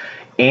everything.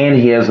 And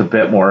he has a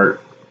bit more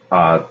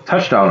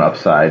touchdown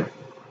upside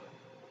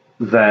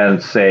than,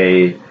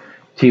 say,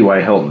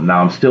 T.Y. Hilton.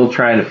 Now, I'm still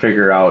trying to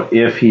figure out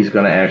if he's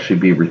going to actually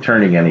be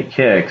returning any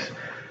kicks.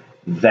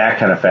 That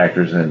kind of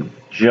factors in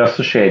just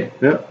a shade,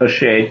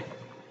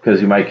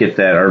 because you might get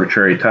that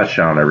arbitrary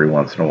touchdown every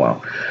once in a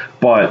while.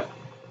 But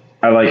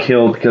I like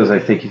Hill because I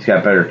think he's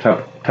got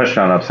better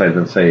touchdown upside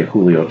than, say,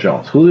 Julio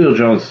Jones. Julio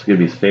Jones is going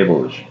to be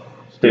stable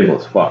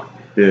as fuck.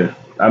 Yeah.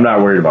 I'm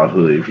not worried about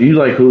Julio. If you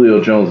like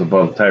Julio Jones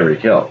above Tyreek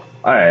Hill,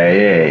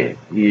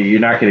 you're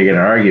not going to get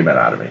an argument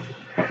out of me.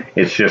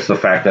 It's just the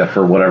fact that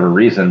for whatever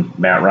reason,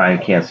 Matt Ryan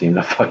can't seem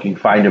to fucking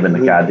find him in the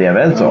goddamn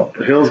end zone.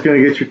 Hill's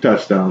going to get your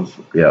touchdowns.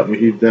 Yeah,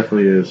 he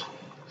definitely is.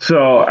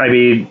 So I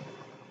mean,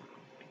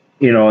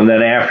 and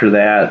then after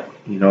that,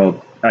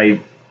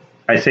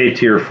 I say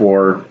tier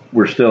 4.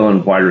 We're still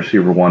in wide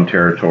receiver 1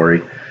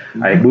 territory.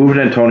 I moved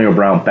Antonio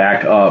Brown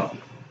back up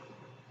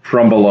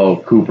from below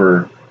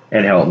Cooper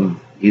and Hilton.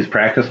 He's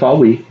practiced all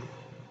week.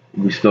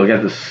 We still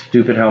got this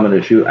stupid helmet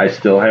issue. I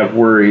still have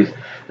worries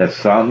that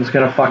something's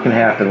going to fucking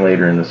happen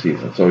later in the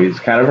season. So he's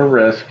kind of a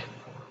risk.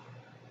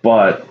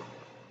 But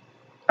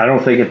I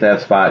don't think at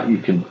that spot you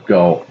can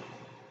go,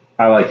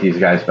 I like these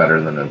guys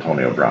better than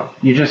Antonio Brown.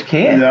 You just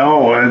can't.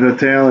 No, the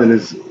talent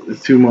is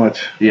too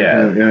much. Yeah.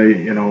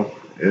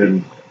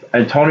 And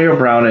Antonio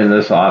Brown in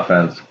this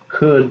offense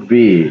could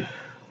be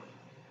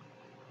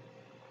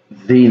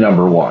the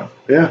number 1.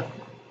 Yeah.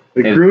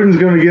 Gruden's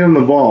going to get him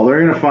the ball. They're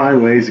going to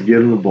find ways to get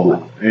him the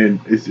ball. And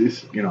it's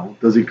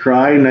does he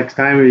cry next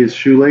time his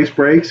shoelace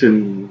breaks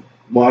and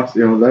walks?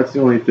 That's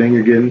the only thing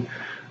you're getting.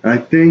 And I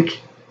think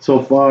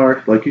so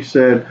far, like you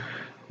said,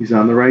 he's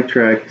on the right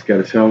track. He's got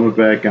his helmet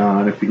back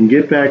on. If he can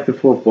get back to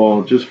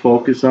football, just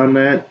focus on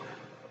that.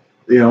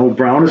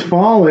 Brown is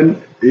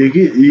falling.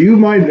 You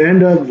might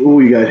end up.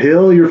 You got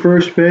Hill, your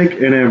first pick,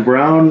 and then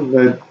Brown.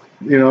 That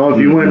if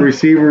you went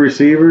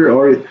receiver,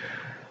 or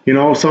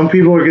some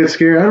people will get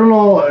scared. I don't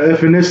know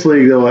if in this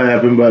league that'll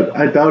happen, but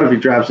I doubt if he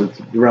drops it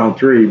round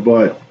 3.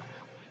 But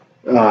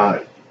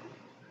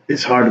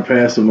it's hard to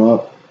pass him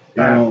up.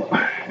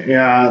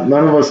 Yeah,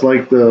 none of us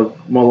like the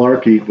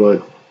malarkey,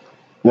 but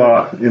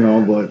but.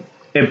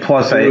 And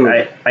plus,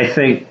 I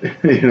think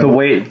the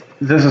way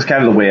this is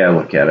kind of the way I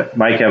look at it.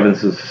 Mike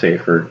Evans is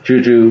safer.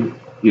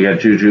 You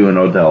got Juju and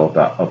Odell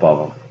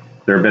above him.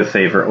 They're a bit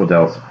safer.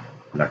 Odell's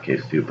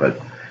nutcase too,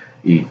 but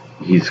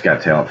he's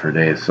got talent for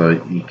days, so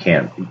you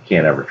can't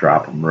ever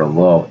drop him real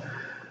low.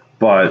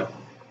 But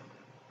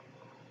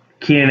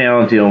Keenan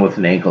Allen dealing with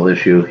an ankle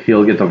issue,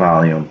 he'll get the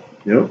volume.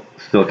 Yep.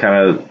 Still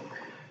kind of.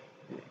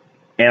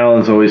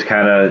 Allen's always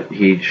kind of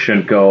he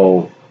should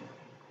go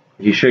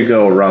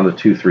around the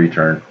 2-3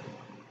 turn,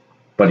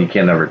 but you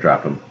can never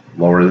drop him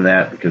lower than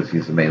that because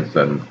he's the main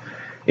stud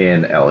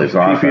in LA's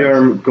offense.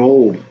 PPR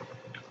gold.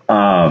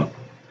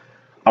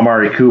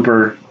 Amari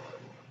Cooper,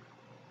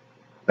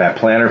 that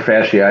plantar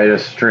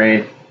fasciitis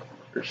strain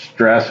or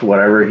stress,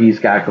 whatever he's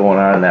got going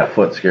on in that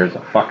foot scares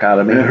the fuck out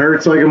of me. It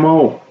hurts like a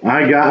mole.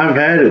 I've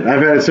had it.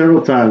 I've had it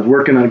several times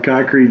working on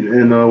concrete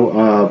at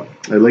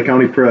Lake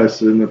County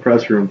Press in the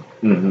press room.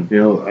 Mm-hmm.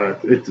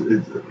 It's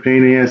a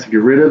pain in the ass to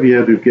get rid of. You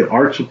have to get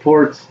arch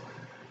supports.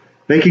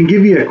 They can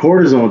give you a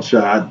cortisone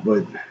shot,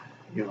 but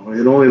it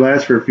only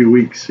lasts for a few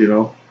weeks.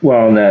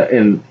 Well,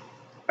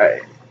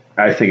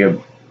 I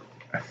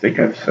think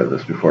I've said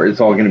this before. It's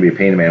all going to be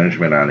pain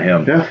management on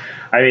him. Yeah.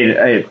 I mean,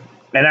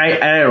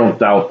 I don't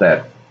doubt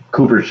that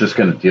Cooper's just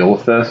going to deal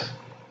with this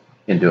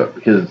and do it,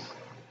 because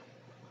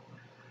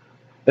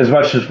as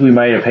much as we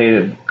might have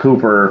hated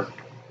Cooper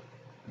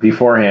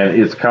beforehand,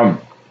 it's kind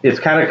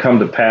of come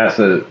to pass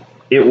that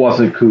it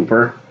wasn't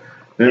Cooper.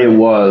 Yeah. It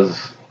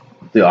was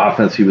the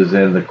offense he was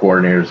in, the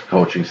coordinators,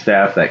 coaching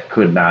staff that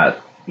could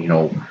not,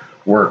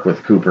 work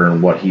with Cooper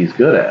and what he's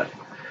good at.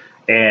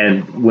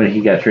 And when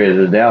he got traded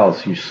to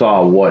Dallas, you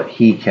saw what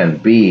he can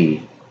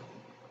be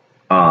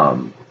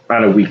on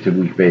a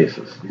week-to-week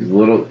basis.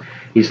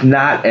 He's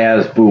not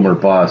as boom or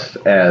bust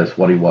as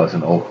what he was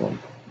in Oakland.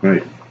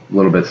 Right. A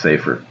little bit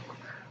safer.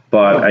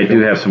 But I do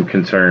have some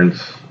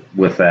concerns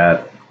with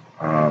that.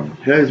 Yeah,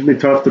 it's going to be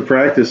tough to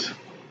practice.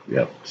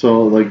 Yep.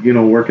 So,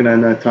 working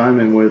on that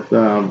timing with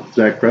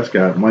Zach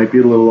Prescott might be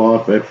a little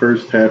off that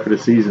first half of the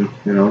season,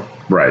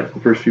 Right. The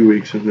first few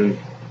weeks, and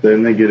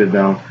then they get it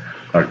down.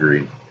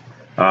 Agreed.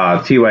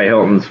 T.Y.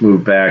 Hilton's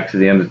moved back to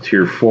the end of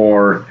Tier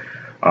 4.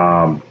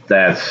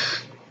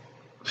 That's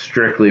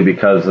strictly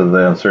because of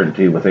the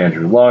uncertainty with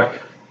Andrew Luck.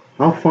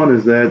 How fun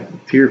is that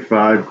Tier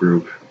 5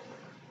 group?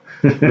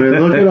 I mean,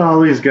 look at all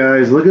these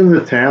guys. Look at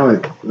the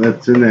talent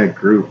that's in that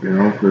group,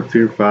 the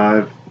Tier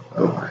 5.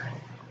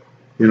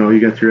 You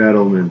got your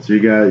Edelmans, you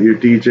got your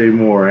DJ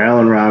Moore,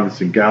 Allen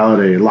Robinson,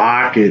 Galladay,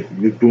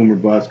 Lockett, Boomer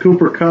Bust,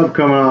 Cooper Kupp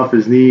coming off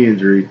his knee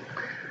injury.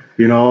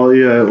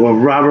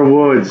 Robert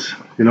Woods,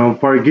 get a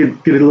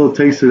little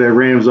taste of that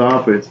Rams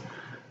offense.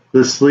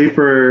 The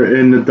sleeper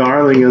and the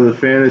darling of the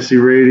fantasy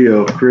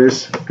radio,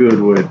 Chris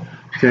Goodwin,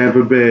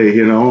 Tampa Bay,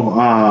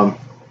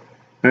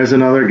 There's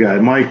another guy,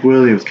 Mike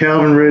Williams,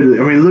 Calvin Ridley.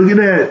 I mean, look at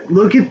that.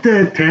 Look at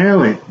that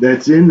talent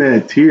that's in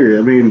that tier.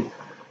 I mean,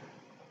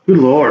 good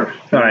Lord.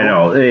 I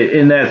know.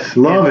 And that's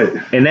love it.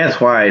 And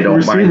that's why I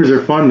don't mind. Receivers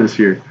are fun this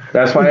year.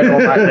 That's why I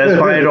don't mind. That's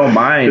why I don't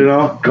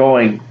mind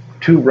going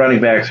 2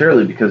 running backs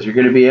early, because you're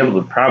going to be able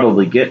to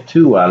probably get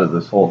 2 out of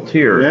this whole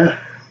tier. Yeah.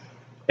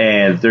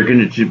 And they're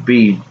going to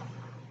be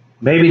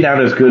maybe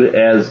not as good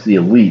as the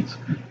elites,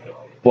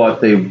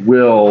 but they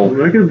will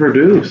can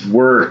produce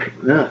work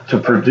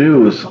to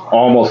produce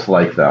almost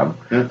like them.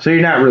 Yeah. So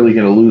you're not really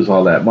going to lose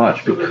all that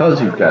much because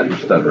you've got your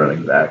stud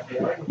running back.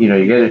 You know,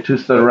 you get your 2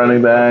 stud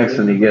running backs,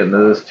 and you get into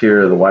this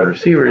tier of the wide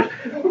receivers.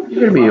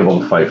 You're going to be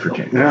able to fight for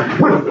change. Yeah.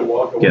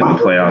 Get in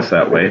the playoffs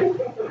that way.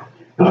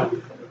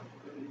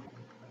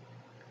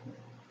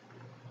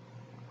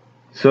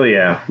 So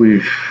yeah,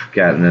 we've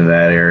gotten into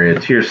that area.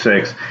 Tier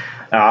 6.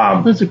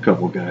 There's a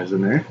couple guys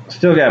in there.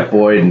 Still got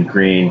Boyd and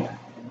Green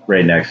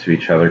right next to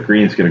each other.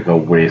 Green's going to go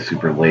way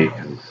super late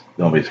because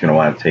nobody's going to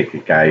want to take a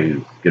guy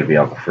who's going to be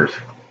out the first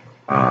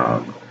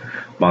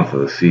month of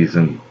the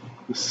season.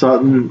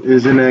 Sutton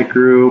is in that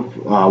group.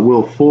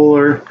 Will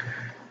Fuller.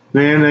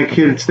 Man, that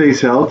kid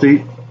stays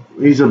healthy.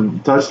 He's a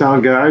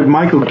touchdown guy.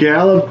 Michael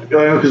Gallup,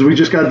 because we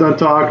just got done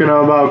talking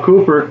about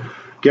Cooper.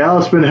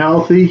 Gallup's been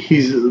healthy.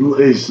 He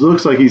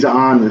looks like he's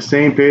on the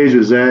same page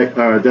as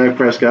Dak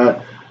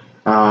Prescott.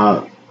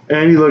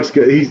 And he looks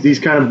good. He's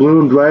kind of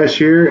bloomed last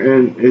year,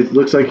 and it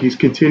looks like he's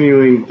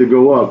continuing to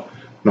go up.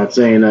 I'm not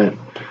saying that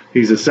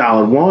he's a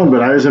solid one, but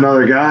there's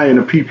another guy in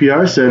a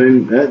PPR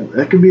setting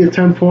that could be a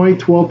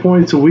 10-point, 12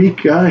 points a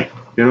week guy.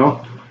 You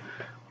know.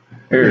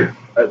 Here,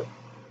 since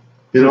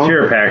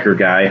you're a Packer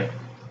guy,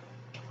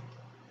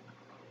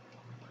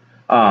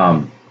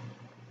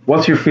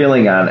 what's your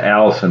feeling on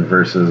Allison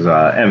versus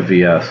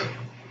MVS?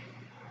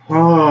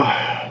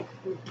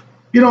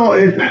 You know,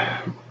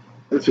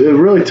 it's a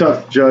really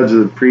tough to judge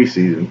the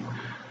preseason,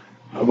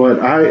 but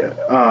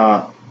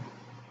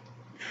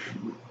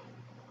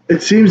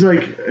it seems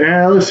like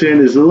Allison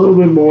is a little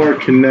bit more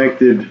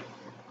connected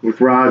with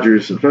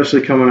Rodgers,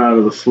 especially coming out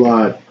of the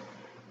slot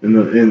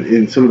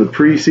in some of the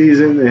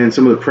preseason and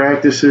some of the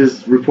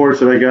practices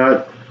reports that I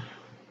got.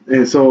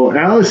 And so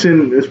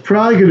Allison is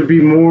probably going to be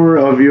more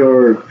of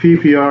your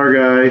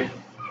PPR guy,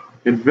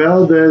 and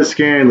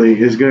Valdez-Scantling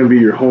is going to be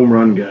your home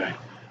run guy.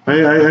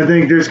 I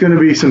think there's going to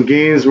be some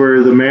games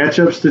where the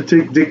matchups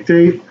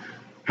dictate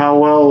how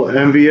well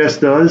MVS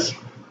does,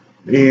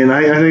 and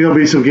I think there'll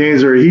be some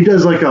games where he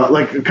does kind of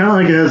like it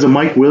has a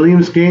Mike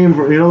Williams game.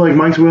 You know, like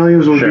Mike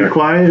Williams will be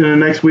quiet, and the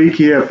next week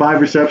he had 5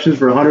 receptions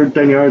for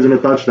 110 yards and a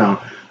touchdown,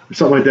 or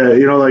something like that.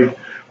 You know, like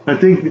I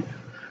think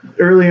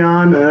early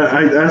on,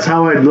 that's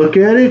how I'd look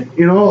at it,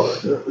 you know.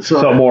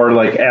 So more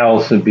like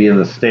Allison being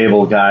the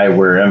stable guy,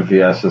 where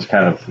MVS is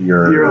kind of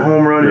your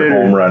home run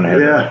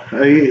hitter.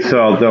 Yeah.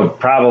 So they'll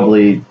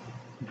probably,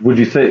 would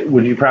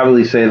you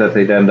probably say that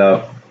they'd end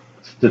up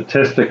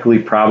statistically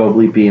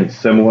probably being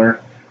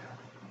similar,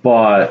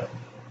 but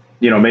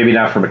maybe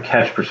not from a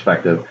catch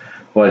perspective,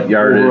 but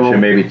yardage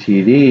and maybe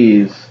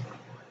TDs,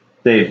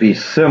 they'd be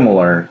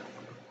similar.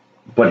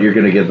 But you're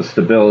going to get the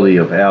stability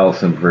of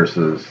Allison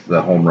versus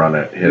the home run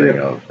hitting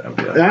of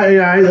MVS.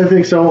 I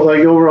think so.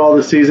 Like overall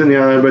this season,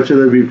 I bet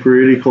you they'd be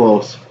pretty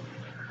close.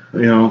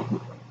 You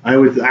know, I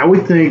would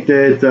think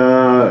that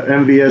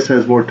MVS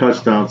has more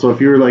touchdowns. So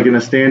if you're like in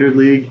a standard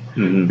league,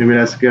 maybe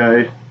that's the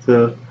guy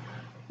to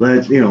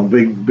latch.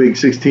 Big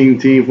 16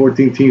 team,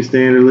 14 team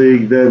standard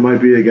league. That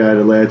might be a guy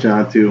to latch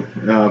onto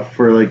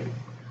for like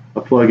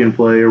a plug and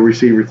play or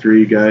receiver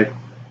 3 guy.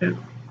 Yeah.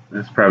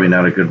 That's probably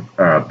not a good,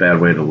 bad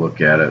way to look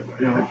at it.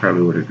 I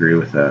probably would agree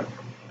with that.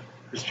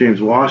 It's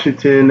James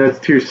Washington. That's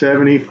tier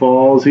 7. He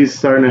falls. He's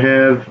starting to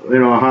have,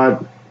 a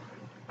hot.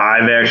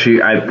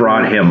 I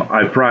brought him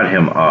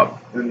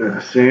up.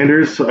 And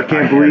Sanders. I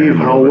can't believe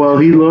how well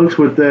he looks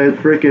with that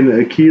freaking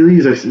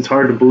Achilles. It's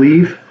hard to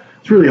believe.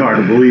 It's really hard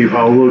to believe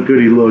how good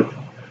he looked.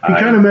 He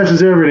kind of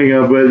messes everything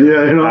up, but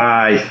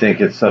I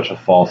think it's such a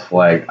false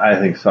flag. I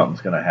think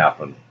something's going to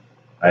happen.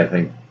 I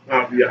think.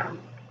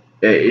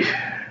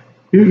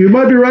 You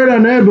might be right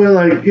on that, but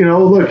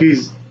look,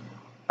 he's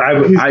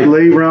a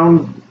late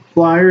round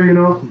flyer,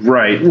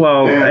 Right.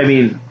 Well,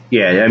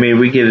 yeah.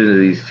 We get into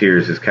these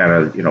tiers as kind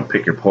of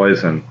pick your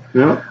poison.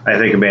 Yeah. I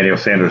think Emmanuel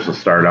Sanders will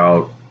start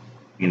out,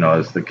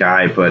 as the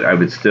guy, but I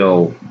would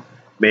still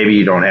maybe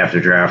you don't have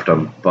to draft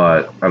him,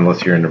 but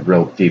unless you're in a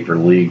real deeper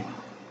league,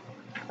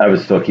 I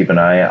would still keep an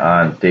eye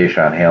on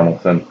Deshaun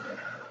Hamilton,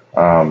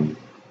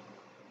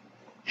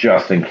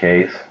 just in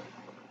case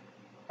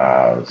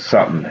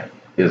something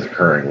is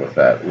occurring with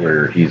that,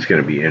 where he's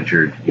going to be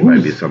injured. He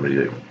might be somebody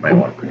that you might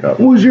want to pick up.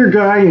 Who's your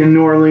guy in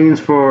New Orleans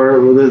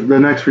for the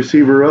next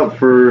receiver up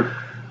for?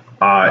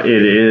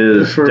 It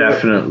is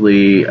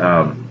definitely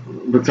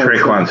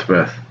Traquan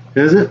Smith.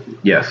 Is it?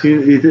 Yes. He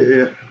did,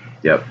 yeah.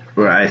 Yep.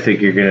 But I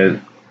think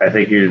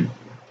you're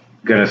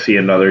gonna see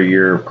another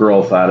year of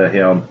growth out of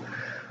him.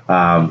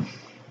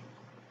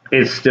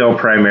 It's still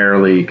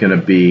primarily going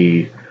to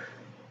be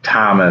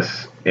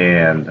Thomas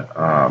and.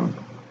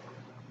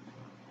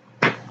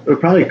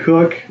 Probably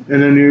Cook,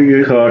 and then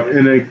Cook,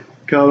 and then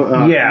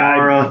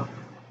Kamara.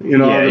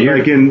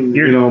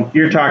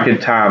 You're talking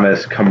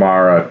Thomas,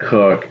 Kamara,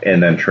 Cook,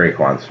 and then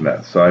Traquan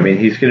Smith. So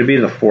he's going to be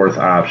the 4th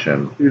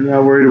option. You're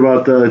not worried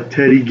about the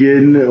Teddy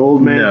Ginn,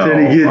 old man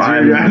Teddy Ginn.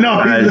 I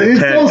know he's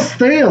so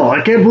stale.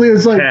 I can't believe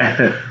it's like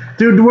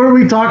dude, were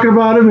we talking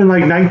about him in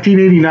like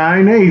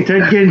 1989? Hey,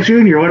 Ted Ginn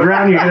Jr., what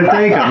round are you going to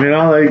take him?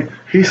 Like,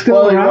 he's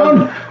still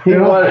around.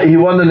 He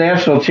won the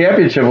national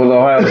championship with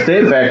Ohio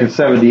State back in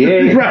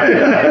 '78. Right.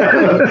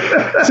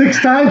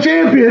 6-time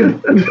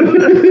champion.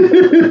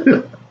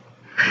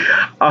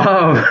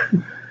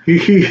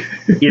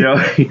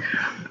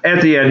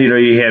 At the end,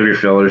 you have your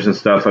fillers and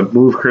stuff. I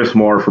moved Chris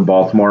Moore for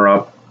Baltimore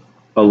up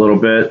a little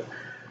bit,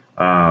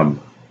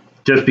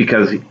 just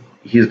because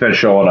he's been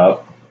showing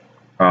up.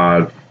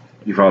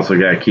 You've also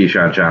got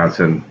Keyshawn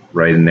Johnson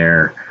right in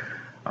there.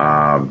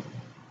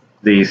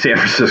 The San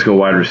Francisco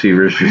wide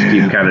receivers just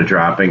keep kind of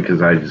dropping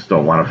because I just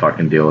don't want to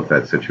fucking deal with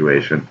that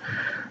situation.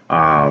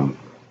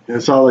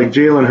 It's all like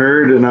Jalen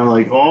Hurd, and I'm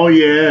like, oh,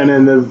 yeah. And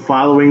then the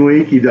following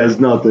week, he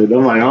does nothing.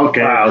 I'm like,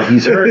 okay. Wow,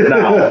 he's hurt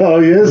now. Oh,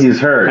 he is? He's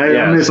hurt.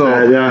 I missed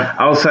that, yeah.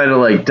 Outside of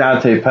like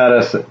Dante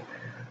Pettis and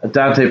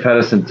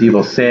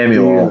Deebo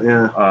Samuel.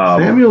 Yeah.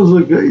 Samuel's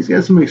look good. He's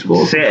got some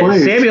explosive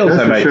plays.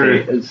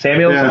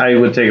 Samuel's I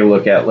would take a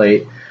look at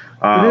late.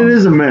 But it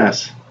is a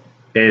mess.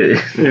 And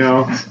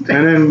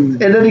then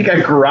you got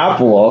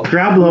Garoppolo.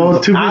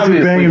 Garoppolo, too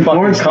busy banging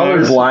porn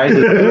stars. Colorblind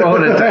and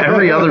throwing it to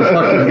every other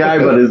fucking guy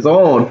but his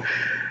own.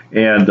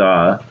 And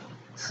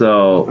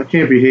so I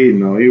can't be hating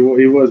though. He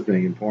was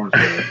banging porn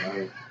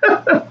stars.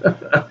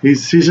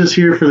 He's just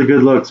here for the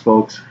good looks,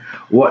 folks.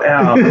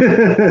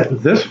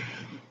 This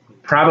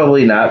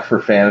probably not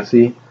for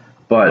fantasy,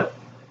 but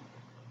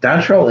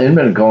Dontrell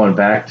Inman going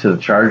back to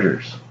the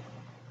Chargers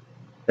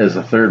as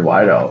a third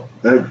wideout.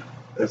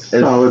 That's a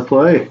solid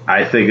play.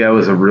 I think that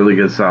was a really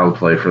good solid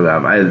play for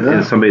them.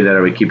 And somebody that I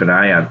would keep an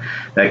eye on.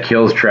 That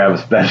kills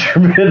Travis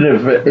Benjamin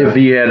if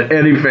he had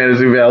any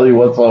fantasy value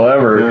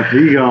whatsoever. Yeah,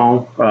 he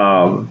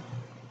gone.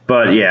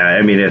 But yeah,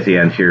 I mean, at the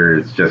end here,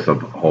 it's just a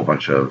whole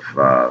bunch of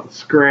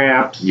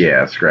scraps.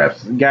 Yeah,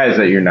 scraps. Guys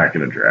that you're not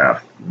going to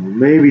draft.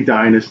 Maybe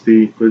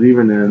dynasty, but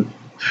even then,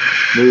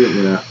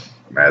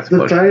 That's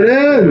the tight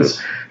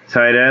ends.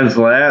 Tight ends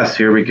last.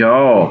 Here we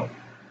go.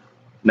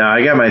 Now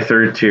I got my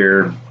third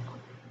tier.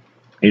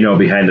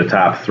 Behind the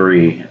top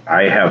three,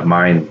 I have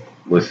mine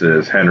listed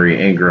as Henry,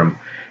 Ingram,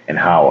 and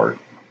Howard.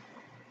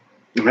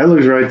 That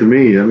looks right to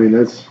me. I mean,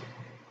 that's...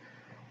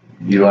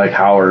 You like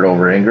Howard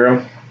over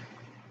Ingram?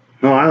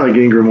 No, I like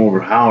Ingram over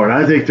Howard.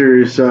 I think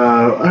there's...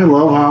 I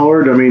love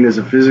Howard. I mean, as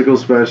a physical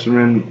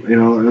specimen,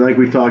 and like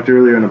we talked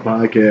earlier in the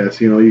podcast,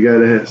 you got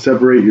to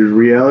separate your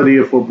reality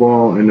of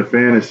football and the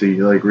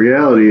fantasy. Like,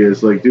 reality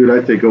is like, dude,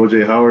 I take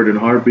O.J. Howard in a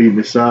heartbeat, and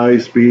his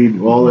size,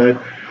 speed, all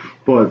that.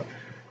 But...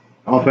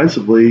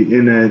 offensively,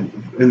 in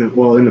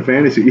the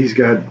fantasy, he's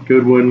got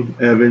Goodwin,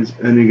 Evans,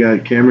 and you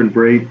got Cameron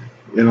Brate,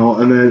 and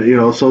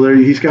then so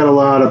he's got a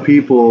lot of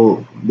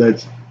people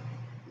that's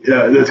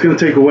going to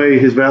take away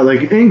his value.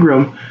 Like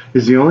Ingram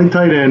is the only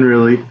tight end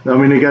really. I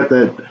mean, they got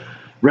that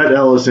Rhett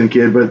Ellison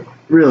kid, but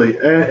really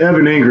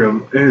Evan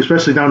Ingram, and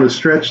especially down the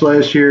stretch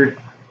last year,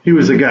 he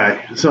was the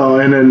guy. So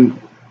and then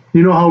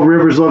how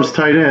Rivers loves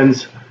tight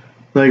ends.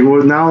 Like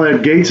now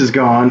that Gates is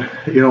gone,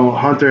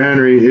 Hunter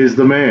Henry is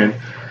the man.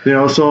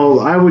 So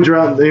I would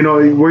drop,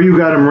 where you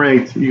got him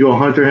ranked, you go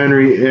Hunter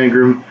Henry,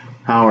 Ingram,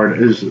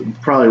 Howard is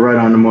probably right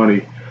on the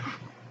money.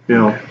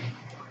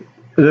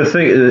 The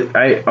thing,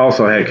 I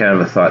also had kind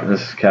of a thought, and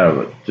this is kind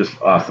of just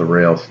off the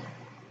rails,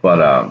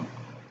 but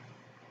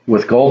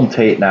with Golden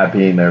Tate not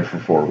being there for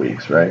 4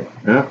 weeks, right?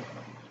 Yeah.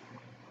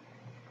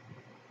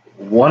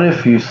 What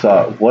if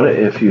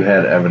you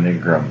had Evan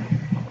Ingram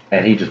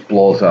and he just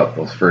blows up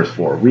those first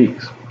 4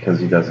 weeks because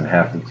he doesn't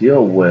have to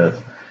deal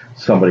with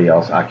somebody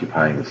else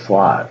occupying the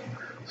slot.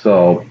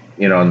 So,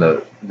 and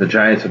the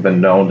Giants have been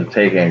known to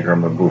take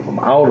Ingram and move him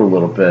out a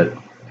little bit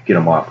to get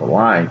him off the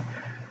line.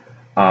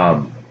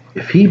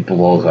 If he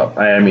blows up,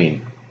 I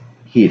mean,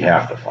 he'd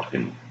have to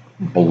fucking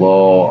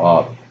blow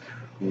up.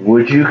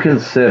 Would you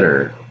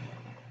consider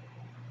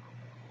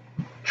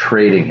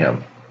trading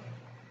him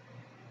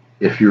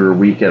if you were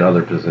weak at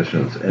other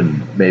positions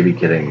and maybe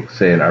getting,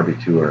 say, an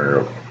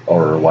RB2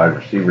 or a wide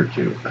receiver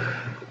 2?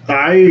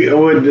 I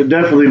would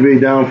definitely be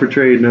down for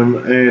trading him,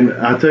 and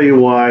I'll tell you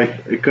why.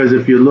 Because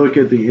if you look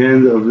at the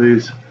end of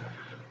these,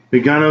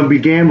 they're gonna be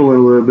gambling a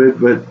little bit.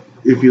 But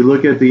if you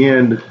look at the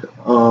end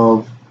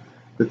of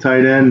the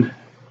tight end,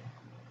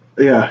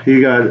 you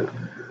got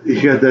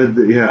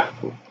that,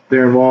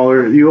 Darren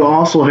Waller. You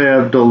also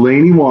have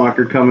Delaney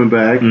Walker coming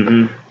back.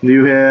 Mm-hmm.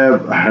 You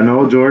have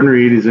Jordan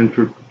Reed is in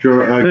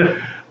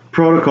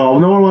protocol.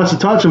 No one wants to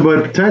touch him,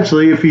 but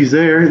potentially if he's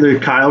there, the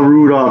Kyle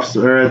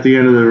Rudolphs are at the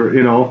end of the,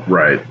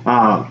 Right.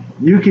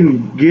 You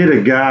can get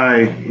a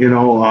guy,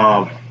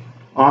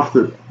 off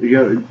the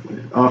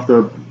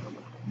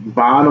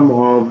bottom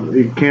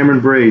of Cameron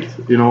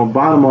Brate,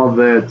 bottom of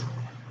that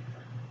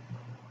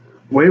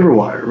waiver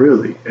wire,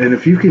 really. And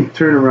if you can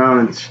turn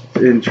around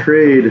and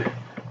trade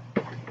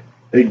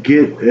and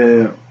get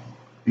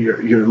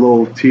your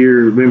low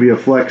tier, maybe a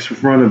flex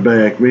running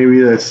back,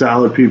 maybe a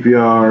solid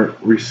PPR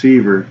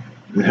receiver,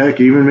 heck,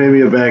 even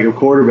maybe a backup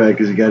quarterback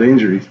because he got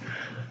injuries.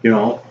 I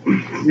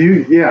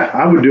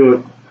would do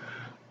it.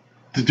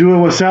 To do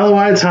it with Saleh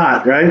White's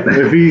hot, right?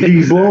 If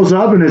he blows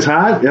up and it's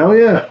hot, hell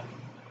yeah.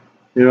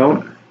 You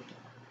know?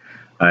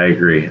 I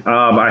agree.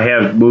 I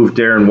have moved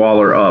Darren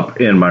Waller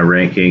up in my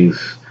rankings.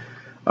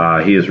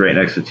 He is right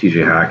next to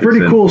TJ Hawkinson.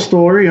 Pretty cool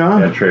story, huh?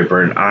 And Trey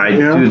Burton.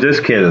 Dude, this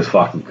kid is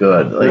fucking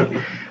good.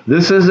 Like,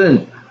 this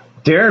isn't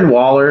Darren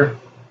Waller.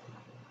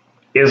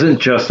 Isn't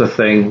just a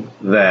thing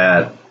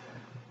that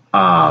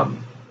Howard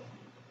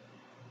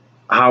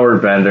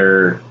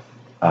Bender,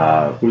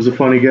 who's a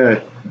funny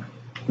guy,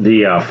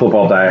 the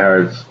football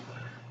diehards.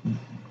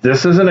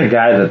 This isn't a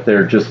guy that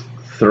they're just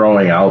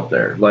throwing out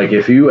there. Like,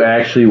 if you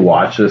actually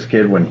watch this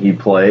kid when he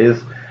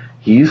plays,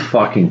 he's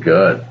fucking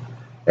good.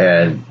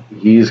 And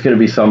he's going to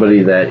be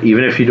somebody that,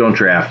 even if you don't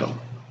draft him,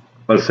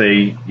 let's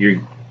say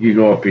you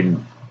go up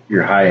in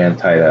your high-end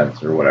tight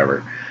ends or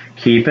whatever,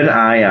 keep an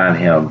eye on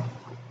him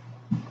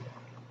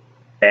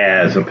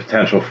as a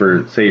potential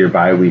for, say, your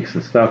bye weeks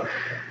and stuff.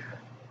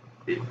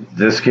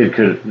 This kid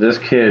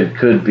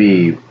could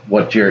be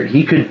what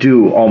he could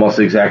do almost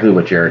exactly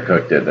what Jared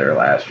Cook did there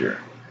last year.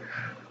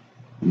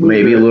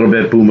 Maybe a little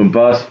bit boom and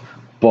bust,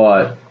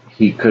 but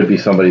he could be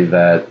somebody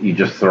that you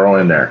just throw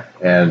in there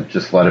and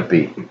just let it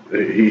be.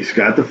 He's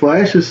got the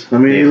flashes. I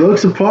mean, he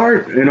looks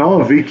apart. You know,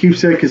 if he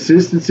keeps that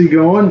consistency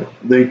going,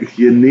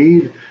 you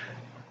need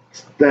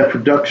that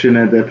production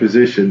at that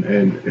position.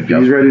 And if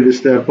he's ready to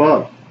step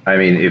up. I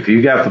mean, if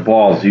you got the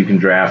balls, you can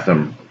draft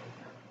him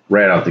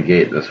right out the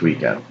gate this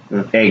weekend.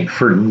 And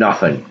for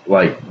nothing.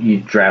 Like,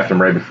 you draft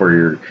him right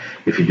before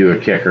if you do a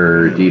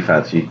kicker or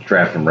defense, you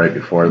draft him right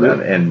before then.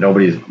 And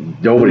nobody's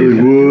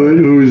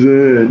who's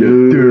that?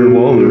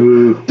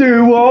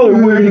 Darren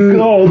Waller, where'd he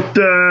go?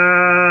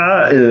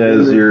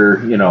 As you're,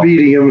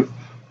 beating him,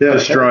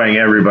 destroying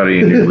everybody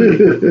in your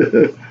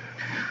league.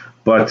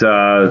 But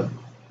I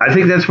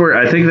think that's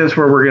where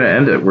we're gonna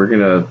end it. We're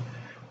gonna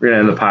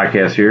end the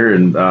podcast here,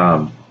 and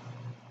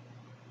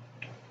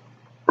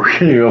we're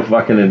gonna go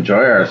fucking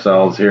enjoy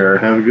ourselves here.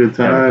 Have a good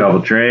time. Have a couple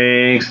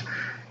drinks,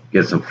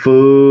 get some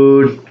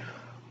food,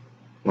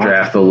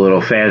 draft a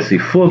little fantasy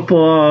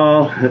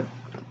football.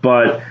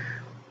 But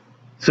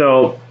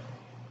so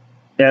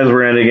as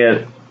we're ending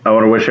it, I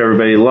want to wish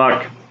everybody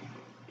luck.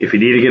 If you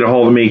need to get a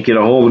hold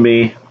of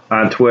me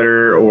on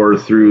Twitter or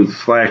through the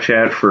Slack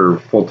chat for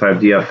Full-Time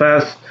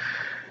DFS.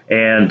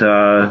 And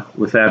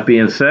with that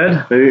being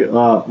said, hey,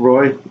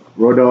 Roy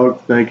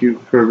Dog, thank you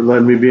for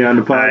letting me be on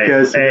the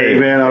podcast. Hey,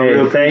 man, I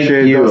really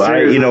appreciate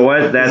it. You know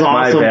what? That's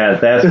my bad.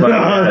 That's my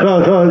bad.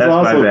 That's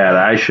awesome. my bad.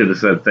 I should have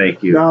said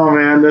thank you. No,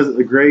 man, that's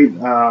great.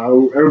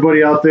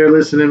 Everybody out there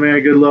listening,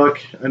 man, good luck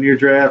on your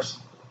drafts.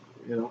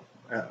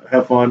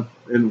 Have fun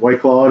and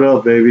White Claw it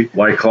up, baby.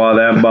 White Claw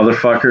that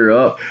motherfucker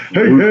up.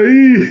 Hey,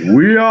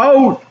 we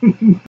out.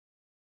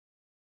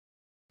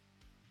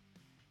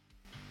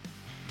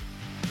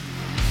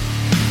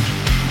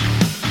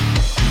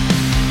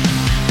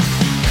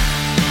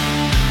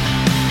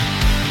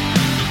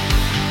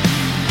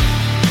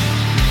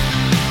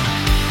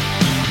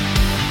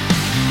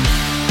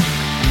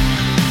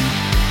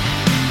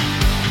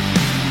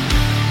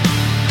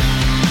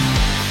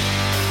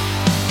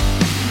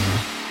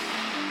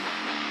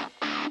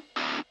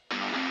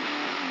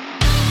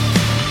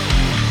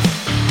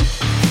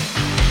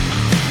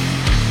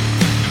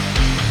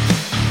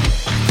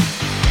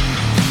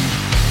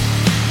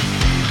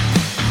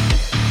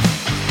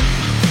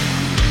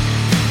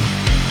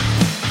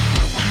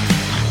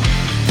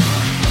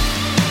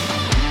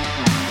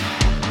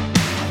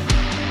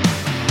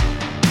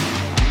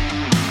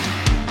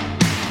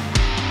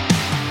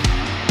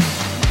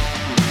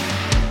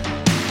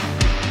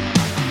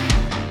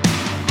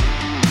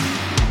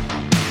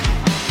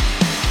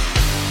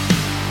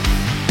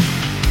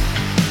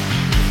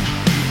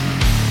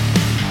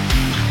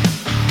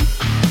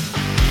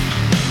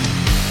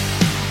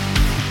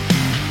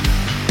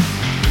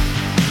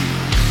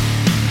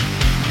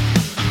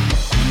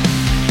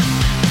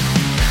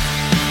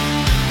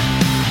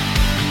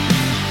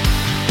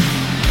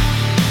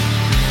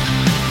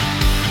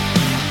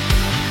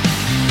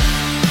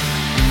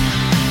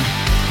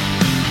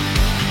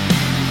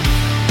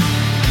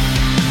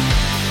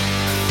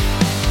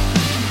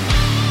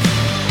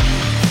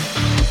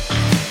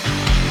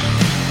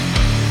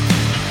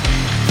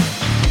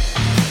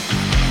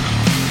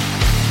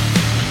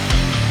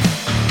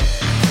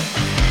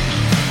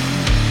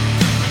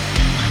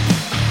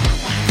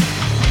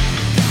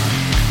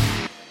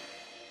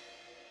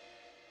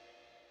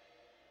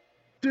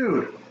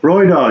 Dude,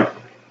 Roy Dog,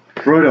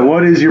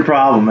 what is your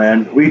problem,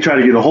 man? We tried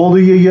to get a hold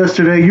of you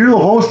yesterday. You're the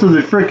host of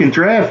the freaking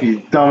draft, you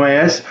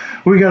dumbass.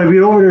 We got to be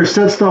over there,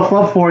 set stuff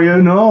up for you.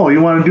 No,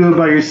 you want to do it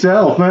by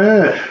yourself,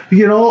 man.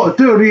 Dude,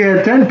 you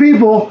had 10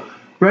 people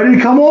ready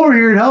to come over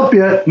here and help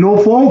you.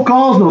 No phone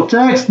calls, no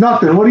texts,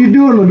 nothing. What are you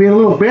doing, being a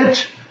little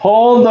bitch?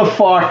 Hold the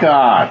fuck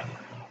on.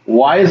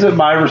 Why is it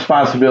my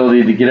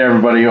responsibility to get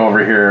everybody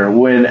over here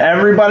when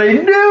everybody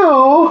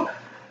knew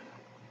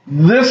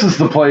this is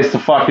the place to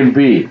fucking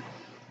be?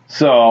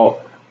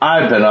 So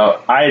I had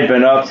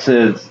been up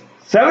since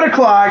 7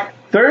 o'clock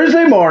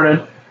Thursday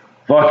morning,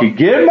 fucking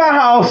getting my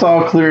house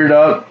all cleared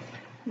up,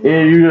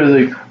 and you're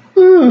like, I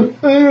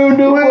don't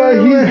know why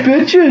he's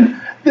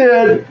bitching.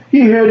 that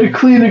he had to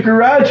clean the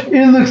garage.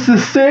 It looks the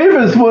same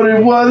as what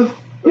it was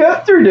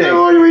yesterday. Hey,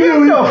 what are we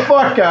doing? Get the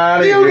fuck out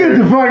of here. You get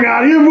the fuck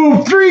out. You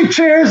moved 3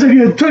 chairs and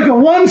you took a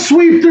 1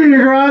 sweep through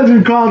your garage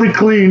and called it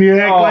clean. You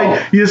act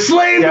like you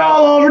slaved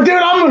all over. Dude,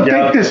 I'm going to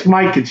take this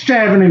mic and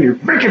shove it in your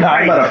freaking I'm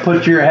face. going to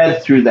put your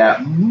head through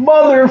that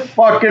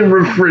motherfucking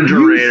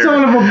refrigerator. You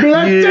son of a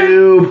bitch.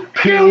 You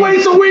Can't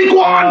wait till week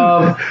 1.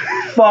 Of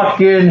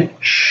fucking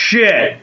shit.